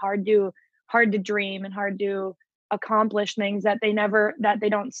it's so hard to dream and hard to accomplish things that they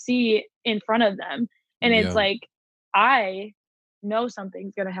don't see in front of them. And it's yeah, like I know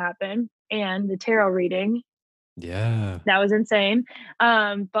something's going to happen and the tarot reading yeah, that was insane.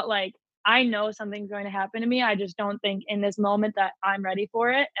 But like I know something's going to happen to me. I just don't think in this moment that I'm ready for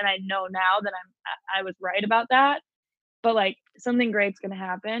it. And I know now that I was right about that. But like something great's going to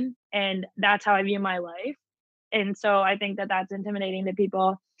happen, and that's how I view my life. And so I think that that's intimidating to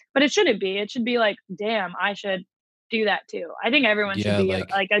people, but it shouldn't be. It should be like, damn, I should do that too. I think everyone should yeah, be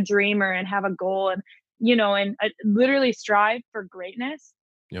like like a dreamer and have a goal and and literally strive for greatness,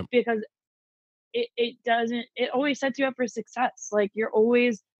 Yep. because it doesn't it always sets you up for success. Like, you're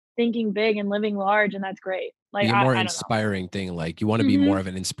always thinking big and living large, and that's great. Like, Be a more I don't know. inspiring thing. Like you want to be more Mhm. of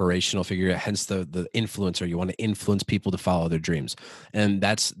an inspirational figure, hence the influencer. You want to influence people to follow their dreams. And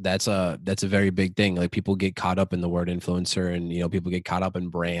that's a very big thing. Like people get caught up in the word influencer, and people get caught up in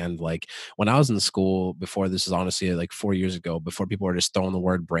brand. Like when I was in school before, this is honestly like 4 years ago, before people were just throwing the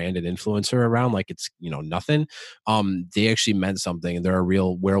word brand and influencer around like it's nothing. They actually meant something. And there are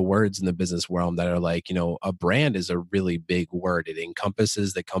real words in the business realm that are like, a brand is a really big word. It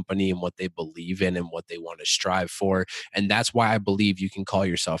encompasses the company and what they believe in and what they want to strive for. And that's why I believe you can call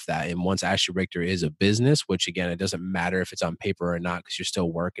yourself that. And once Ashley Richter is a business, which again, it doesn't matter if it's on paper or not, because you're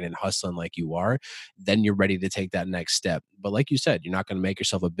still working and hustling like you are, then you're ready to take that next step. But like you said, you're not going to make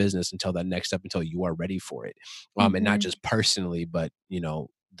yourself a business until that next step, until you are ready for it. And not Mhm. just personally, but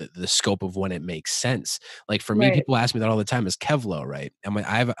the scope of when it makes sense. Like for me, Right. people ask me that all the time, is Kevlo right? And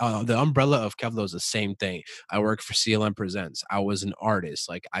I have the umbrella of Kevlo is the same thing. I work for CLM Presents. I was an artist.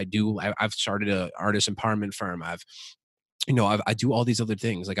 Like I've started a artist empowerment firm. I do all these other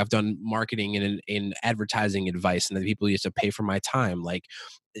things. Like I've done marketing and in advertising advice, and then people used to pay for my time. Like,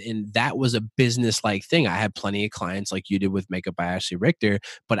 and that was a business like thing. I had plenty of clients like you did with Makeup by Ashley Richter,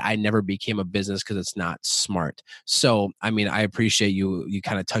 but I never became a business because it's not smart. So, I mean, I appreciate you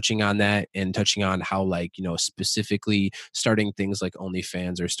kind of touching on that and touching on how, like, specifically starting things like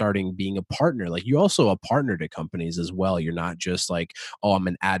OnlyFans or starting being a partner. Like you're also a partner to companies as well. You're not just like, oh, I'm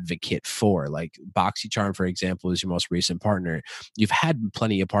an advocate for, like, BoxyCharm, for example, is your most recent partner. You've had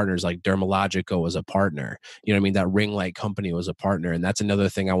plenty of partners, like Dermalogico was a partner. You know what I mean? That ring light company was a partner. And that's another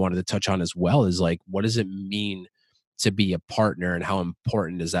thing I wanted to touch on as well, is like, what does it mean to be a partner and how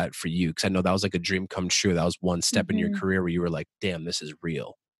important is that for you? Because I know that was like a dream come true. That was one step in your Mhm. career where you were like, damn, this is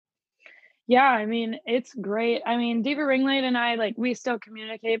real. Yeah, I mean, it's great. I mean, Diva Ringlight and I, like, we still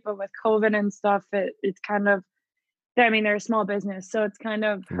communicate, but with COVID and stuff, it's kind of, I mean, they're a small business, so it's kind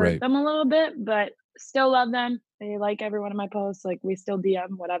of hurt Right. them a little bit, but still love them. They like every one of my posts, like, we still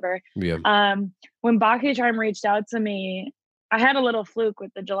DM, whatever. Yeah. Um, when Baki Charm reached out to me, I had a little fluke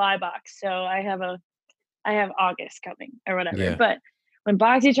with the July box, so I have August coming or whatever. Yeah. But when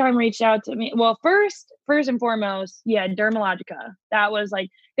BoxyCharm reached out to me, well, first and foremost, yeah, Dermalogica. That was like,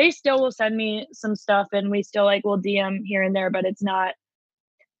 they still will send me some stuff, and we still like will DM here and there, but it's not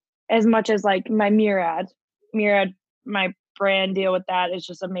as much as like my Murad. Murad, my brand deal with that is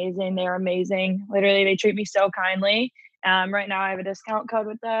just amazing. They're amazing. Literally, they treat me so kindly. Right now, I have a discount code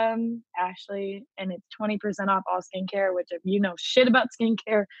with them, Ashley, and it's 20% off all skincare. Which, if you know shit about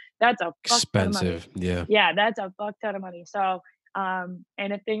skincare, that's a fuck ton of money. Expensive. Yeah. Yeah, that's a fuck ton of money. So, and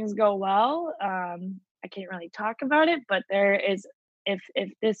if things go well, I can't really talk about it, but there is, if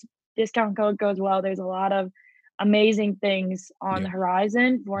this discount code goes well, there's a lot of amazing things on the Yep.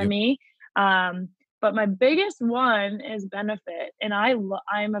 horizon for Yep. me. But my biggest one is Benefit, and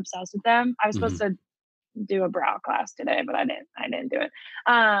I'm obsessed with them. I was supposed Hmm. to do a brow class today, but I didn't do it.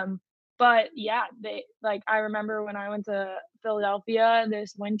 But yeah, they like, I remember when I went to Philadelphia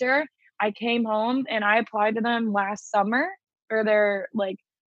this winter, I came home and I applied to them last summer for their, like,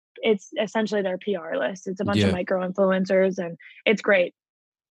 it's essentially their PR list. It's a bunch of Yeah. micro influencers, and it's great.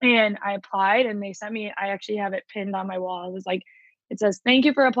 And I applied, and they sent me, I actually have it pinned on my wall. It was like, it says, "Thank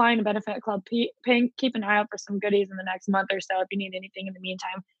you for applying to Benefit Club Pink. Keep an eye out for some goodies in the next month or so. If you need anything in the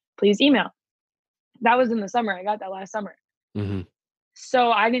meantime, please email." That was in the summer. I got that last summer. Hmm.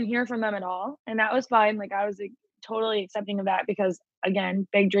 So I didn't hear from them at all, and that was fine. Like, I was, like, totally accepting of that because, again,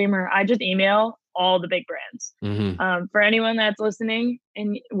 big dreamer. I just email all the big brands. Hmm. For anyone that's listening,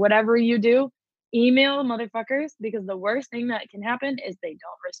 and whatever you do, email motherfuckers, because the worst thing that can happen is they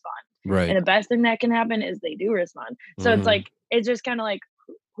don't respond, Right. and the best thing that can happen is they do respond. So it's Hmm. like, it's just kind of like,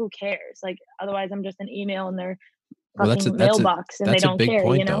 who cares? Like, otherwise, I'm just an email in their Well, that's a fucking that's a mailbox, and they that's a don't big care, you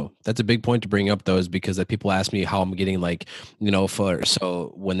point know? though. That's a big point to bring up though, is because that people ask me how I'm getting, like, for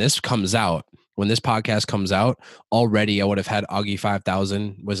so when this comes out, when this podcast comes out, already I would have had Augie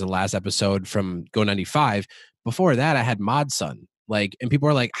 5000 was the last episode from Go 95. Before that, I had Mod Son. Like, and people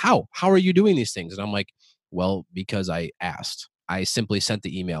are like, How are you doing these things? And I'm like, well, because I asked. I simply sent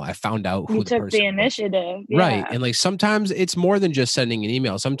the email. I found out You who the took the person was. initiative. Right. Yeah. And like sometimes it's more than just sending an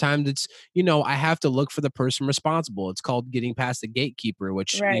email. Sometimes it's, I have to look for the person responsible. It's called getting past the gatekeeper,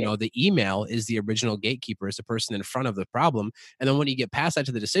 which, Right. the email is the original gatekeeper, is the person in front of the problem. And then when you get past that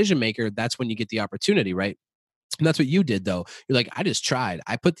to the decision maker, that's when you get the opportunity, right? And that's what you did though. You're like, I just tried.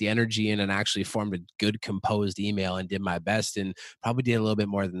 I put the energy in and actually formed a good composed email and did my best and probably did a little bit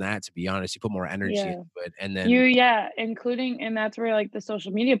more than that, to be honest. You put more energy Yeah. into it. And then Yeah, including, and that's where, like, the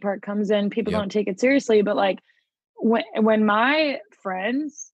social media part comes in. People yep. don't take it seriously, but, like, when my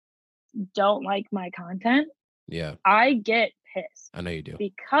friends don't like my content, Yeah. I get pissed I know you do.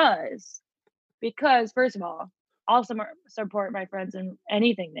 because first of all, I'll support my friends in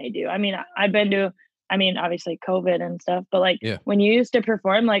anything they do. I mean, I've been to, I mean, obviously COVID and stuff, but like Yeah. when you used to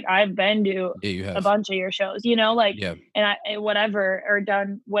perform, like I've been to Yeah, you a have. bunch of your shows, like, Yeah. and whatever, or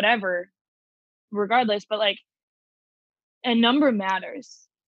done whatever, regardless. But like, a number matters.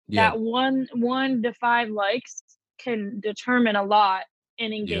 Yeah. That one to five likes can determine a lot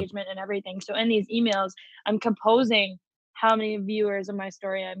in Yep. engagement and everything. So in these emails, I'm composing how many viewers of my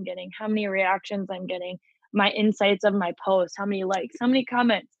story I'm getting, how many reactions I'm getting, my insights of my post, how many likes, how many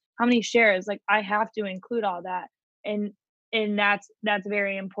comments, how many shares. Like I have to include all that. And that's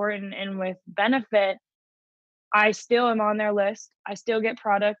very important. And with Benefit, I still am on their list. I still get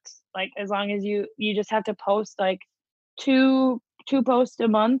products. Like as long as you just have to post like two posts a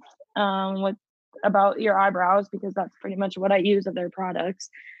month, with about your eyebrows, because that's pretty much what I use of their products.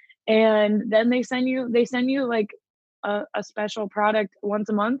 And then they send you like a special product once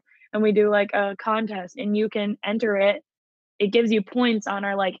a month, and we do like a contest, and you can enter it. It gives you points on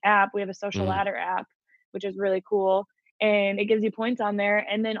our like app. We have a social Mhm. ladder app, which is really cool. And it gives you points on there.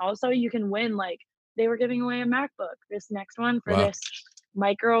 And then also you can win, like they were giving away a MacBook, this next one, for Wow. this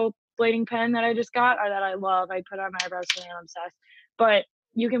micro blading pen that I just got, or that I love. I put on my eyebrows today and I'm obsessed. But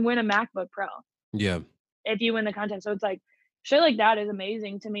you can win a MacBook Pro Yeah. if you win the contest. So it's like shit like that is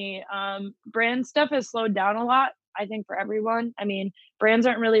amazing to me. Brand stuff has slowed down a lot, I think, for everyone. I mean, brands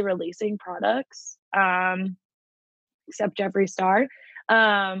aren't really releasing products. Except Jeffree Star.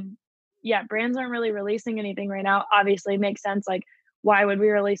 Yeah, brands aren't really releasing anything right now. Obviously, it makes sense. Like, why would we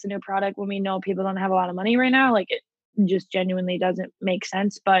release a new product when we know people don't have a lot of money right now? Like, it just genuinely doesn't make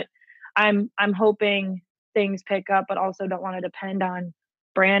sense. But I'm hoping things pick up, but also don't want to depend on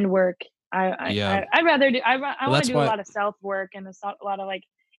brand work. Yeah. I'd rather do. I Well, want to that's do a why lot of self work and a lot of like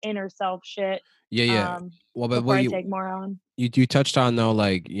inner self shit. yeah, yeah. Well, but Before what I you take more on. you touched on though,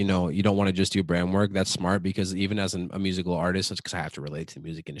 like, you don't want to just do brand work. That's smart because even as a musical artist, because I have to relate to the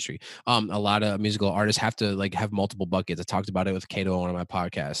music industry, a lot of musical artists have to like have multiple buckets. I talked about it with Kato on one of my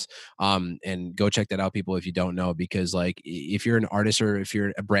podcasts. And go check that out, people, if you don't know, because like if you're an artist or if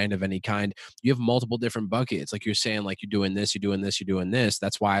you're a brand of any kind, you have multiple different buckets. Like you're saying, like you're doing this, you're doing this, you're doing this.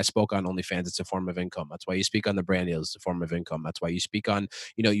 That's why I spoke on OnlyFans. It's a form of income. That's why you speak on the brand deals. It's a form of income. That's why you speak on,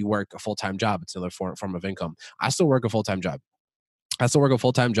 you work a full-time job. It's another form of income. I still work a full-time job. I still work a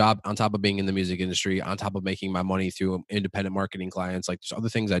full-time job on top of being in the music industry, on top of making my money through independent marketing clients. Like there's other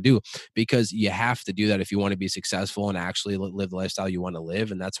things I do because you have to do that if you want to be successful and actually live the lifestyle you want to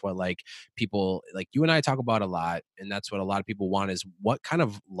live. And that's what like people like you and I talk about a lot. And that's what a lot of people want is what kind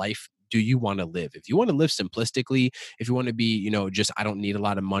of life do you want to live? If you want to live simplistically, if you want to be, just I don't need a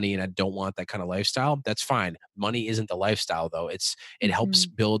lot of money and I don't want that kind of lifestyle, that's fine. Money isn't the lifestyle though. It helps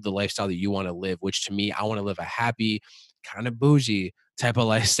Hmm. build the lifestyle that you want to live, which to me, I want to live a happy, kind of bougie type of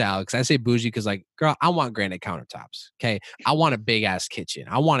lifestyle. Cause I say bougie because, like, girl, I want granite countertops. Okay. I want a big ass kitchen.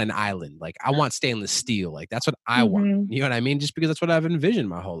 I want an island. Like, I want stainless steel. Like, that's what I want. Hmm. You know what I mean? Just because that's what I've envisioned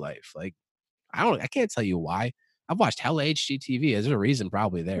my whole life. Like, I can't tell you why. I've watched hella HGTV. There's a reason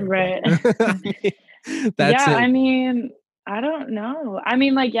probably there, but Right. I mean, Yeah, that's it. I mean, I don't know. I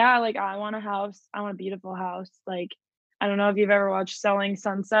mean, like, yeah, like I want a house. I want a beautiful house. Like, I don't know if you've ever watched Selling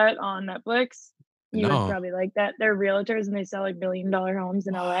Sunset on Netflix. You would No. probably like that. They're realtors and they sell like $1 billion homes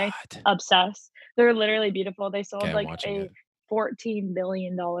in LA. What? Obsessed. They're literally beautiful. They Okay, sold I'm like watching a it. $14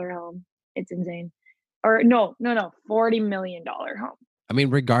 billion home. It's insane. Or no, $40 million home. I mean,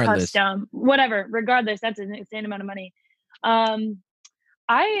 regardless, Custom, whatever. Regardless, that's an insane amount of money. Um,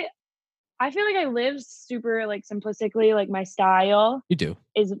 I I feel like I live super, like, simplistically, like, my style you do.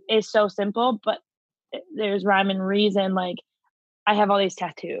 is so simple, but there's rhyme and reason. Like, I have all these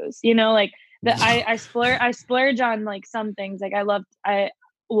tattoos, like, I splurge on, like, some things. Like, I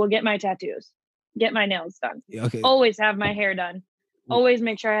will get my tattoos, get my nails done, Okay. always have my hair done, always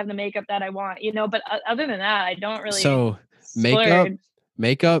make sure I have the makeup that I want, but o other than that, I don't really So makeup, splurge.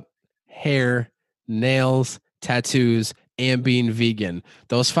 makeup, hair, nails, tattoos, and being vegan.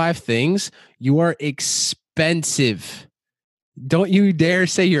 Those five things, you are expensive. Don't you dare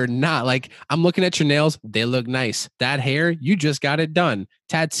say you're not. Like, I'm looking at your nails, they look nice. That hair, you just got it done.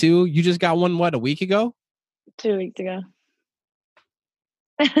 Tattoo, you just got one, what, a week ago? 2 weeks ago.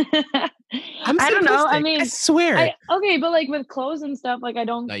 I'm I don't know. I simplistic. I mean, swear. I okay, but like with clothes and stuff, like I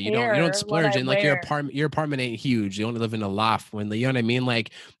don't No, you don't care what splurge, I and like wear. your apartment ain't huge. You only live in a loft. When you know what I mean?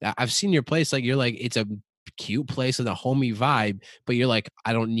 Like I've seen your place. Like you're like it's a cute place with a homey vibe, but you're like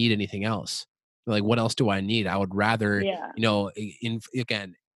I don't need anything else. Like what else do I need? I would rather Yeah.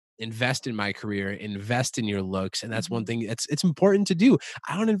 again invest in my career, invest in your looks, and that's one Mhm. thing. It's important to do.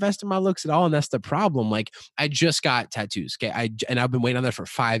 I don't invest in my looks at all, and that's the problem. Like I just got tattoos. Okay, and I've been waiting on that for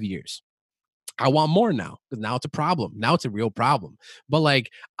 5 years. I want more now because now it's a problem. Now it's a real problem. But like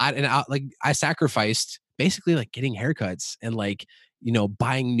I sacrificed basically like getting haircuts and like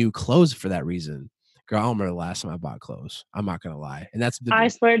buying new clothes for that reason. Girl, I don't remember the last time I bought clothes. I'm not gonna lie, and that's the I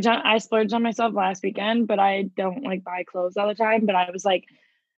splurged on myself last weekend, but I don't like buy clothes all the time. But I was like,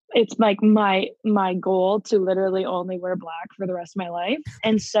 it's like my goal to literally only wear black for the rest of my life.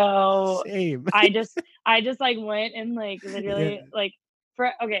 And so same. I just like went and like Yeah, literally like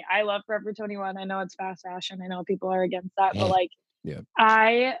for okay, I love Forever 21. I know it's fast fashion. I know people are against that, but like yeah.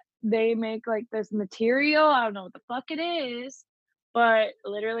 I they make like this material. I don't know what the fuck it is, but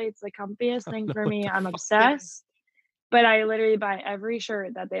literally it's the comfiest I thing don't know for what me. the I'm fuck it is. obsessed. But I literally buy every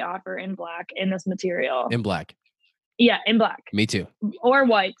shirt that they offer in black in this material. In black. Yeah, in black Me too. or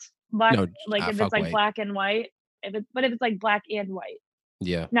white. Black, No, like if it's fuck like white. black and white, if it's like black and white,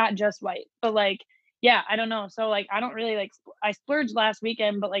 Yeah. not just white. But like, yeah, I don't know. So like, I don't really like. I splurged last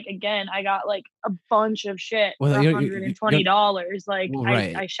weekend, but like again, I got like a bunch of shit for Well, a hundred and you twenty dollars. Like well, I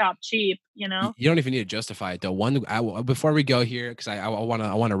right. I shop cheap, you know. You don't even need to justify it though. Before we go here, because I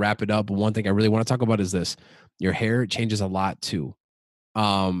want to wrap it up. But one thing I really want to talk about is this: your hair changes a lot too,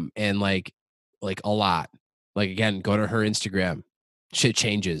 and like a lot. Like again, go to her Instagram, shit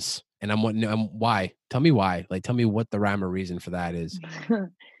changes, and why? Tell me why. Like tell me what the rhyme or reason for that is.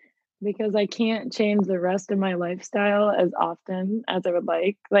 Because I can't change the rest of my lifestyle as often as I would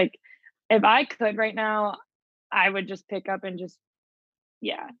like. Like, if I could right now, I would just pick up and just,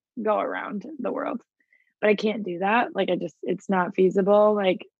 yeah, go around the world. But I can't do that. Like, it's not feasible.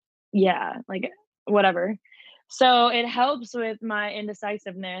 Like, yeah, like, whatever. So it helps with my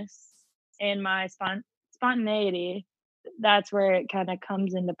indecisiveness and my spontaneity. That's where it kind of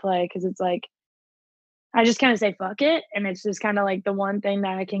comes into play because it's like, I just kinda say, "Fuck it," and it's just kinda, like, the one thing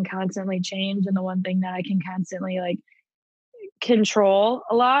that I can constantly change and the one thing that I can constantly, like, control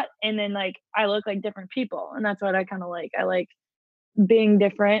a lot, and then, like, I look like different people, and that's what I kinda like. I like being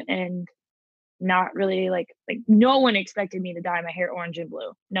different and not really, like, no one expected me to dye my hair orange and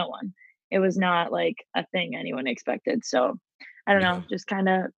blue. No one. It was not, like, a thing anyone expected, so, I don't Yeah. know, just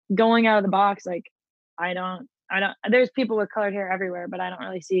kinda going out of the box, like, I don't there's people with colored hair everywhere, but I don't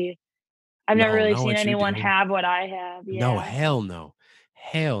really see I've never No, really not seen what you anyone do. have what I have, No, yeah. hell no.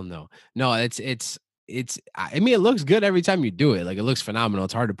 Hell no. No, I mean, it looks good every time you do it. Like, it looks phenomenal.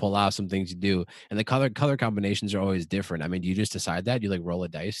 It's hard to pull out some things you do, and the color combinations are always different. I mean, do you just decide that? You, like, roll a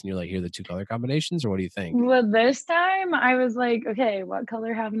dice and you're like, "Here are the 2 color combinations," or what do you think? Well, this time I was like, "Okay, what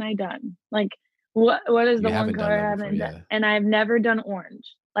color haven't I done? Like, what is the You one haven't color done I that before, haven't done?" yeah. And I've never done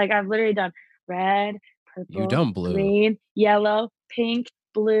orange. Like, I've literally done red, You've purple, done blue. green, yellow, pink,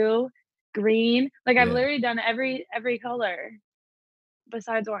 blue, green. Like, I've Yeah. literally done every color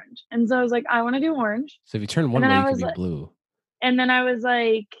besides orange. And so I was like, "I wanna do orange." So if you turn And one then way, I you can was be like blue. and then I was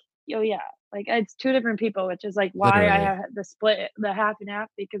like, "Oh, yeah." Like, it's 2 different people, which is, like, why I Literally. have the split the half and half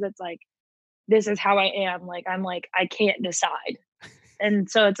because it's like, this is how I am. Like, I'm like, I can't decide. And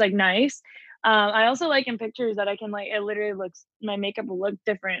so it's like nice. I also like in pictures that I can like it literally looks my makeup will look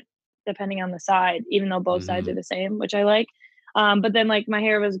different depending on the side, even though both sides Mhm. are the same, which I like. But then like my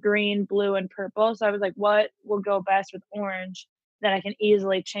hair was green, blue, and purple. So I was like, what will go best with orange that I can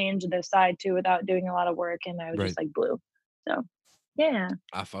easily change the side to without doing a lot of work? And I was Right. just like blue. So yeah.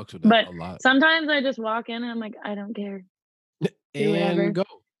 I fucks with that But a lot. sometimes I just walk in and I'm like, I don't care. Do And whatever. go.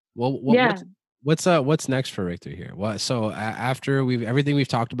 Well, Yeah. what's next for Richter here? What so after we've everything we've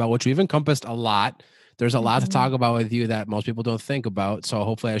talked about, which we've encompassed a lot. There's a lot to talk Mhm. about with you that most people don't think about. So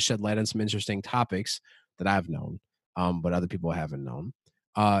hopefully, I shed light on some interesting topics that I've known, but other people haven't known.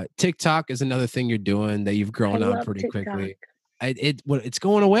 TikTok is another thing you're doing that you've I grown on love pretty TikTok. quickly. It's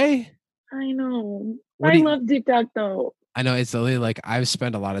going away. I know. What I do you? love TikTok though. I know it's literally like I've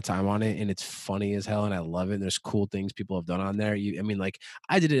spent a lot of time on it and it's funny as hell and I love it. And there's cool things people have done on there. I mean, like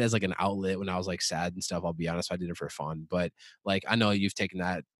I did it as like an outlet when I was like sad and stuff. I'll be honest, I did it for fun. But like I know you've taken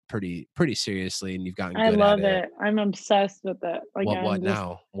that pretty seriously and you've gotten I good at love it. it. I'm obsessed with it. Like What I'm just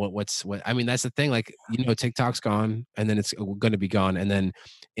now? What I mean, that's the thing. Like, TikTok's gone and then it's gonna be gone, and then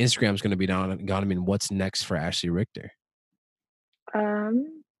Instagram's gonna be gone. I mean, what's next for Ashley Richter?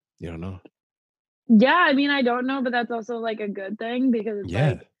 um You don't know. Yeah, I mean, I don't know, but that's also, like, a good thing because it's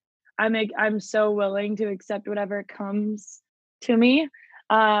Yeah, like I'm so willing to accept whatever comes to me.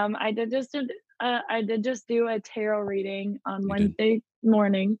 I did just do a tarot reading on you did. Wednesday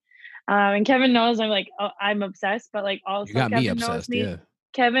morning, and Kevin knows I'm obsessed, but, like, You also got me obsessed, yeah.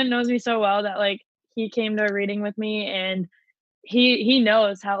 Kevin knows me so well that, like, he came to a reading with me, and he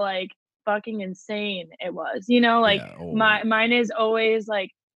knows how, like, fucking insane it was, you know, like, Yeah, oh, mine is always,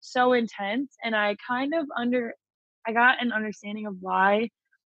 like, so intense, and I got an understanding of why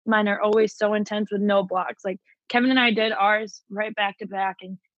mine are always so intense with no blocks, like, Kevin and I did ours right back to back,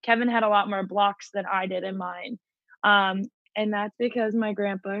 and Kevin had a lot more blocks than I did in mine, um, and that's because my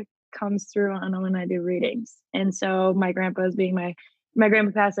grandpa comes through on when I do readings, and so my grandpa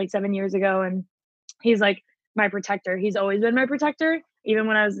passed, like, 7 years ago, and he's, like, my protector. He's always been my protector, even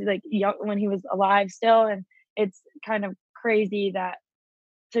when I was, like, young when he was alive still, and it's kind of crazy that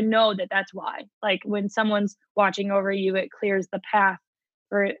to know that that's why. Like, when someone's watching over you, it clears the path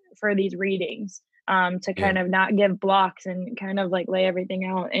for these readings, to yeah, kind of not give blocks and kind of, like, lay everything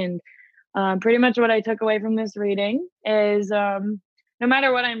out, and, pretty much what I took away from this reading is, no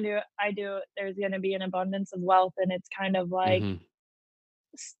matter what I do, there's gonna be an abundance of wealth, and it's kind of like mhm,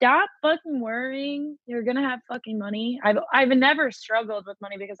 stop fucking worrying. You're gonna have fucking money. I've never struggled with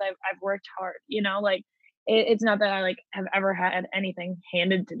money because I've worked hard, you know, like it's not that I like have ever had anything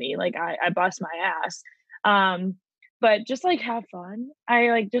handed to me. Like I bust my ass. Um, but just like have fun. I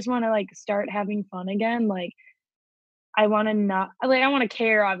like just want to like start having fun again. Like I want to not like I want to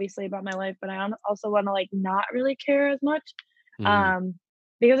care obviously about my life, but also want to like not really care as much. mhm, Um,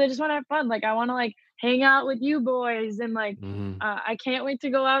 because I just want to have fun. Like I want to like hang out with you boys and like mhm. I can't wait to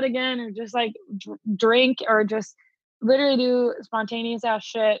go out again or just like drink or just literally do spontaneous ass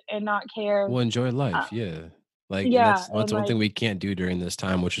shit and not care. Well, enjoy Uh, life, yeah. Like, and yeah, that's and one like thing we can't do during this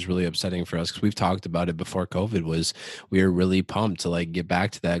time, which is really upsetting for us because 'cause we've talked about it before COVID was we were really pumped to, like, get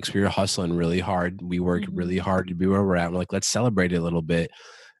back to that because we were hustling really hard. We worked really mhm, hard to be where we're at. We're like, "Let's celebrate it a little bit."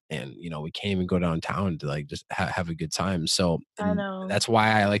 And we can't even go downtown to like just have a good time. So, I and know. that's why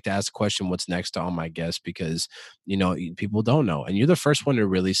I like to ask the question, what's next to all my guests, because people don't know, and you're the first one to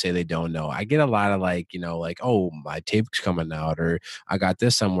really say they don't know. I get a lot of like, like, oh, my tape's coming out, or I got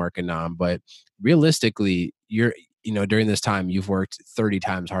this I'm working on, but realistically, during this time you've worked 30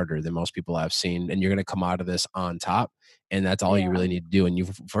 times harder than most people I've seen, and you're going to come out of this on top, and that's all you Yeah. really need to do. And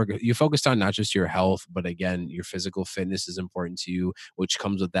you focused on not just your health, but again, your physical fitness is important to you, which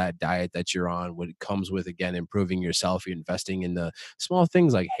comes with that diet that you're on. What it comes with, again, improving yourself. You're investing in the small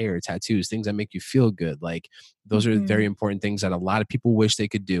things like hair, tattoos, things that make you feel good. Like, those are very Mhm. important things that a lot of people wish they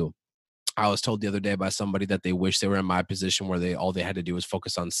could do. I was told the other day by somebody that they wish they were in my position where they had to do was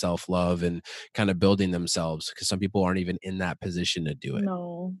focus on self-love and kind of building themselves, because some people aren't even in that position to do it.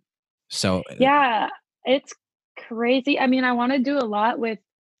 No. So, Yeah, it's crazy. I mean, I wanna do a lot with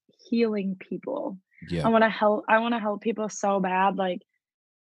healing people. yeah. I wanna help people so bad, like,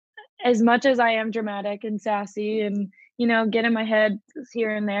 as much as I am dramatic and sassy and, get in my head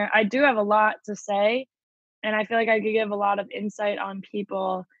here and there, I do have a lot to say, and I feel like I could give a lot of insight on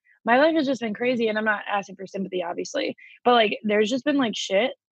people. My life has just been crazy, and I'm not asking for sympathy, obviously, but, like, there's just been, like,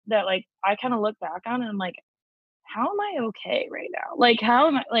 shit that, like, I kinda look back on and I'm like, "How am I okay right now?" Like, how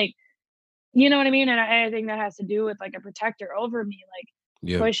am I like, you know what I mean? And I think that has to do with, like, a protector over me, like,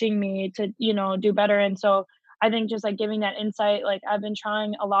 Yeah. pushing me to, do better, and so I think just, like, giving that insight, like, I've been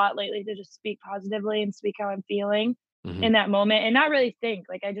trying a lot lately to just speak positively and speak how I'm feeling Hmm. in that moment and not really think,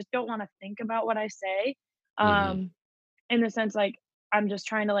 like, I just don't wanna think about what I say, Hmm. um, in the sense, like, I'm just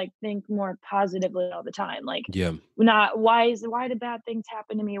trying to, like, think more positively all the time, like, Yeah. not why do bad things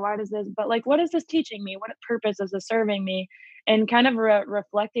happen to me? Why does this but, like, what is this teaching me? What purpose is this serving me? And kind of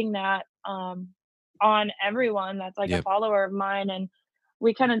reflecting that, on everyone that's, like, a Yeah. follower of mine, and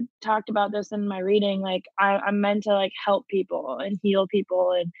we kinda talked about this in my reading, like, I'm meant to, like, help people and heal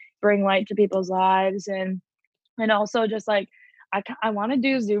people and bring light to people's lives, and also just, like, I wanna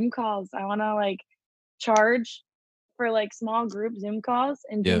do Zoom calls. I wanna, like, charge for, like, small group Zoom calls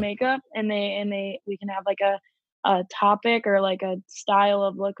and do Yeah. makeup, and they we can have, like, a topic or, like, a style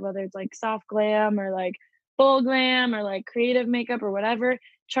of look, whether it's, like, soft glam or, like, full glam or, like, creative makeup or whatever,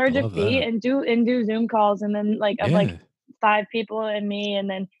 I charge a love fee that. and do Zoom calls and then, like, of, like, Yeah. 5 people and me, and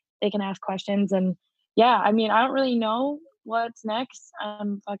then they can ask questions, and yeah, I mean, I don't really know what's next.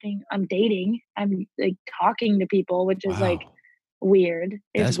 I'm dating. I'm, like, talking to people, which is, like, Wow. weird.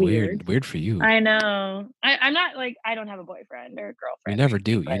 It's That's weird. weird for you. I know. I'm not like I don't have a boyfriend or a You girlfriend or never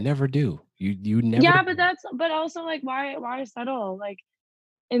do. anything, You but never do. You never yeah, do. but also, like, why settle? Like,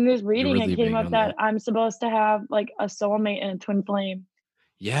 in this You're reading, it really came big up on that that. I'm supposed to have, like, a soulmate and a twin flame.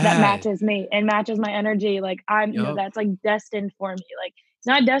 that Yeah. matches me and matches my energy. Like, I'm no, Yep. that's like destined for me. Like, it's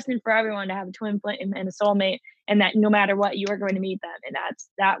not destined for everyone to have a twin flame and a soulmate, and that no matter what, you are going to meet them. And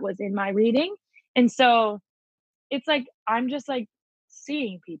that was in my reading. And so it's like I'm just like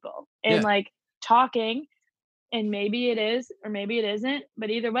seeing people and Yeah. like talking, and maybe it is or maybe it isn't, but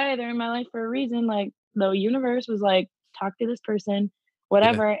either way, they're in my life for a reason. Like, the universe was like, talk to this person, Yeah.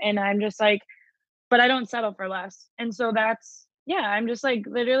 whatever. And I'm just like, but I don't settle for less. And so that's, yeah, I'm just like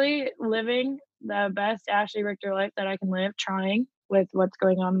literally living the best Ashley Richter life that I can live, trying with what's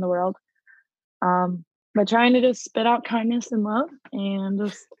going on in the world. But trying to just spit out kindness and love and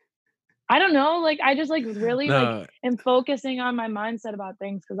just, I don't know, like I just like really like No. am focusing on my mindset about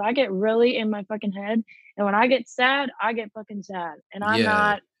things because I get really in my fucking head. And when I get sad, I get fucking sad. And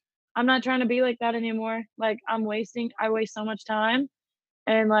Yeah. I'm not trying to be like that anymore. Like I waste so much time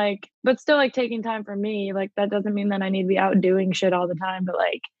and like, but still like taking time for me. Like that doesn't mean that I need to be out doing shit all the time, but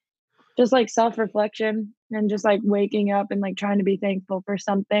like just like self-reflection and just like waking up and like trying to be thankful for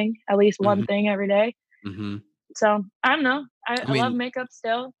something, at least one Mhm. thing every day. Mhm. So I don't know. I I love mean, makeup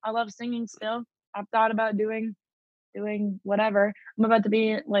still. I love singing still. I've thought about doing whatever. I'm about to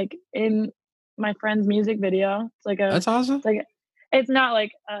be like in my friend's music video. that's awesome. It's like it's not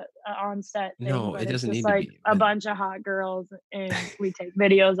like a on set thing, No, it but it's doesn't just need to like be, a but bunch of hot girls and we take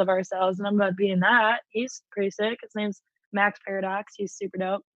videos of ourselves and I'm about to be in that. He's pretty sick. His name's Max Paradox. He's super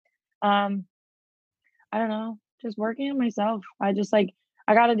dope. Um, I don't know, just working on myself. I just like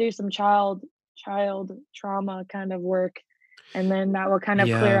I gotta do some child trauma kind of work, and then that will kind of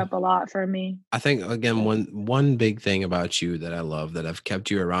clear yeah. up a lot for me. I think again, So one big thing about you that I love that I've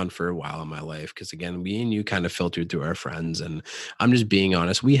kept you around for a while in my life, because again, me and you kind of filtered through our friends, and I'm just being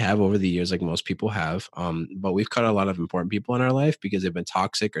honest. We have over the years, like most people have, but we've cut a lot of important people in our life because they've been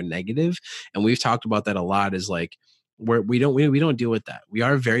toxic or negative, and we've talked about that a lot. Is like we don't deal with that. We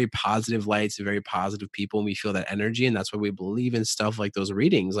are very positive lights, very positive people, and we feel that energy, and that's why we believe in stuff like those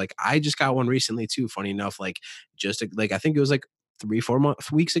readings. Like I just got one recently too. Funny enough, like just like I think it was like 3 4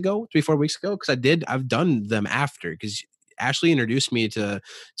 weeks ago, because I've done them after, because Ashley introduced me to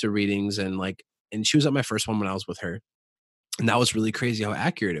readings, and like, and she was at my first one when I was with her, and that was really crazy how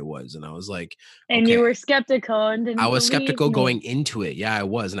accurate it was, and I was like, and you okay. were skeptical and I didn't was believe skeptical me. going into it. Yeah, I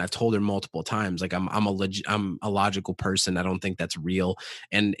was, and I've told her multiple times, like I'm a logical person. I don't think that's real,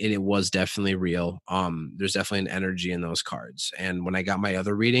 and it was definitely real. There's definitely an energy in those cards. And when I got my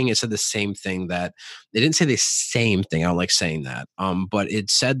other reading, it said the same thing. That they didn't say the same thing. I don't like saying that. But it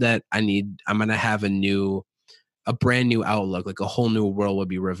said that I'm gonna have a brand new outlook, like a whole new world would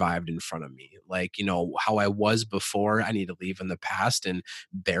be revived in front of me. Like, how I was before, I need to leave in the past and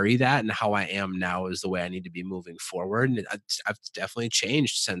bury that. And how I am now is the way I need to be moving forward. And I've definitely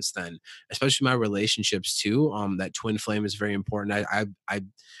changed since then, especially my relationships too. That twin flame is very important. I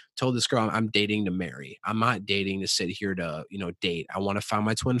told this girl I'm dating to marry. I'm not dating to sit here to, date. I want to find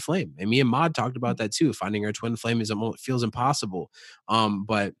my twin flame. And me and Maud talked about that too. Finding our twin flame feels impossible.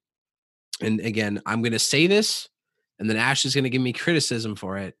 But and again, I'm gonna say this, and then Ash is gonna give me criticism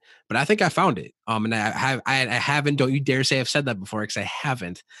for it. But I think I found it. And I haven't. Don't you dare say I've said that before, because I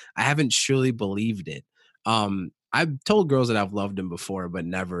haven't. I haven't truly believed it. I've told girls that I've loved them before, but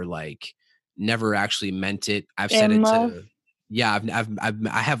never actually meant it. I've said In it love. to. Yeah,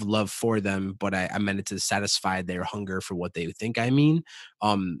 I have love for them, but I meant it to satisfy their hunger for what they think I mean.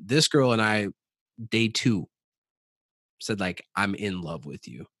 This girl and I, day two, said like, I'm in love with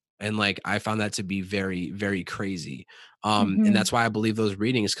you. And like I found that to be very, very crazy. And Mhm. that's why I believe those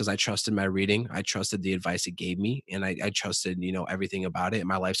readings, because I trusted my reading. I trusted the advice it gave me, and I trusted, everything about it. And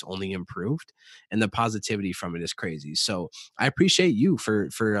my life's only improved. And the positivity from it is crazy. So I appreciate you for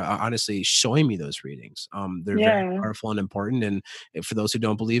honestly showing me those readings. They're very Yeah. powerful and important. And for those who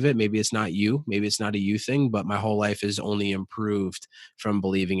don't believe it, maybe it's not you, maybe it's not a you thing, but my whole life is only improved from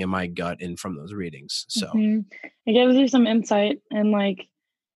believing in my gut and from those readings. So Mhm. It gives you some insight and like,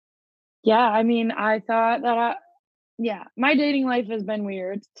 yeah, I mean, I thought that yeah, my dating life has been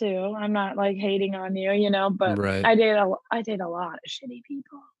weird too. I'm not like hating on you, but right. I date a lot of shitty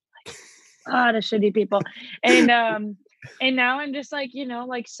people. A lot of shitty people. And and now I'm just like,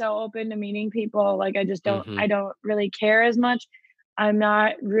 like so open to meeting people. Like Mhm. I don't really care as much. I'm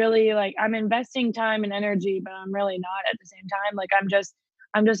not really like I'm investing time and energy, but I'm really not at the same time. Like I'm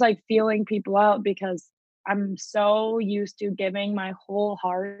just like feeling people out because I'm so used to giving my whole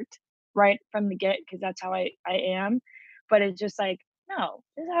heart right from the get because that's how I am. But it's just like, no,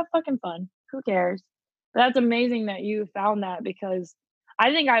 just have fucking fun. Who cares? But that's amazing that you found that because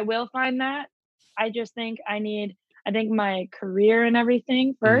I think I will find that. I just think I think my career and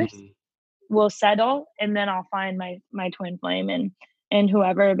everything first Mhm. will settle, and then I'll find my twin flame, and and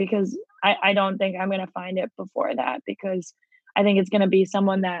whoever, because I don't think I'm gonna find it before that, because I think it's gonna be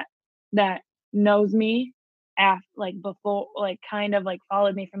someone that knows me like before, like kind of like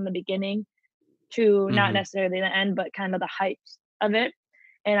followed me from the beginning to not Mhm. necessarily the end, but kind of the heights of it.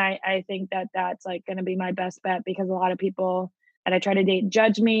 And I think that that's like gonna be my best bet, because a lot of people that I try to date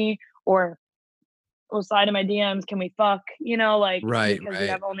judge me, or will slide in my DMs, "Can we fuck?" Like, Right, because you right.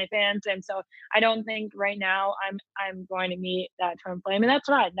 have OnlyFans, and so I don't think right now I'm going to meet that twin flame, and that's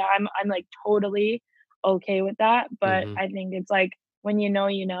fine. I'm like totally okay with that, but Mhm. I think it's like when you know,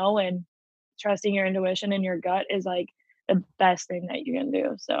 and trusting your intuition and your gut is like the best thing that you can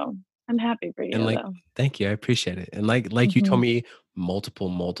do. So I'm happy for And, you like though. thank you, I appreciate it. And like you told Mhm. me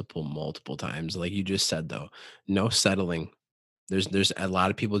multiple times, like you just said though, no settling. There's a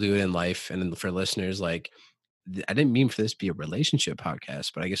lot of people do it in life, and then for listeners, like, I didn't mean for this to be a relationship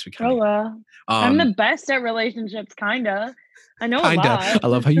podcast, but I guess we Oh kinda well, I'm um, the best at relationships, kinda. I know a kinda. lot. I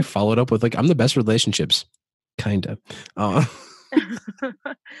love how you followed up with, like, "I'm the best relationships." Kinda. Uh,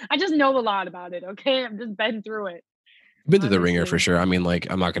 I just know a lot about it. Okay, I've just been through it. been through the ringer for Honestly. sure. I mean, like,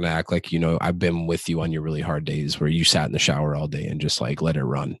 I'm not gonna act like, I've been with you on your really hard days where you sat in the shower all day and just, like, let it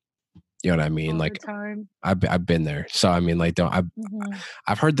run. You know what I mean? All the Like, time. I've been there. So, I mean, like, don't Mhm,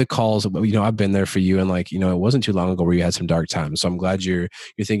 I've heard the calls, but, I've been there for you, and, like, it wasn't too long ago where you had some dark times. So I'm glad you're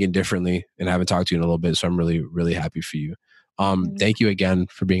thinking differently, and I haven't talked to you in a little bit, so I'm really, really happy for you. mhm. Thank you again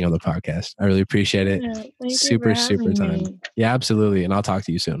for being on the podcast. I really appreciate it. Yeah, thank you for Super, super having time. me. Yeah, absolutely. And I'll talk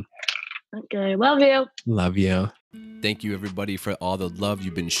to you soon. Okay, love you. Love you. Thank you, everybody, for all the love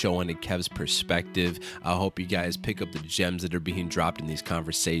you've been showing to Kev's perspective. I hope you guys pick up the gems that are being dropped in these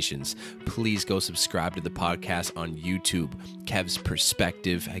conversations. Please go subscribe to the podcast on YouTube, Kev's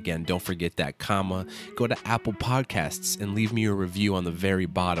Perspective. Again, don't forget that comma. Go to Apple Podcasts and leave me a review on the very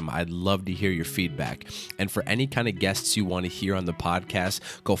bottom. I'd love to hear your feedback. And for any kind of guests you want to hear on the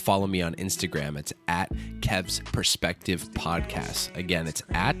podcast, go follow me on Instagram. It's at Kev's Perspective Podcast. Again, it's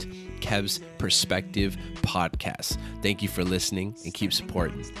at Kev's Perspective Podcast. Thank you for listening and keep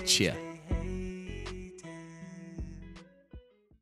supporting. Cheer.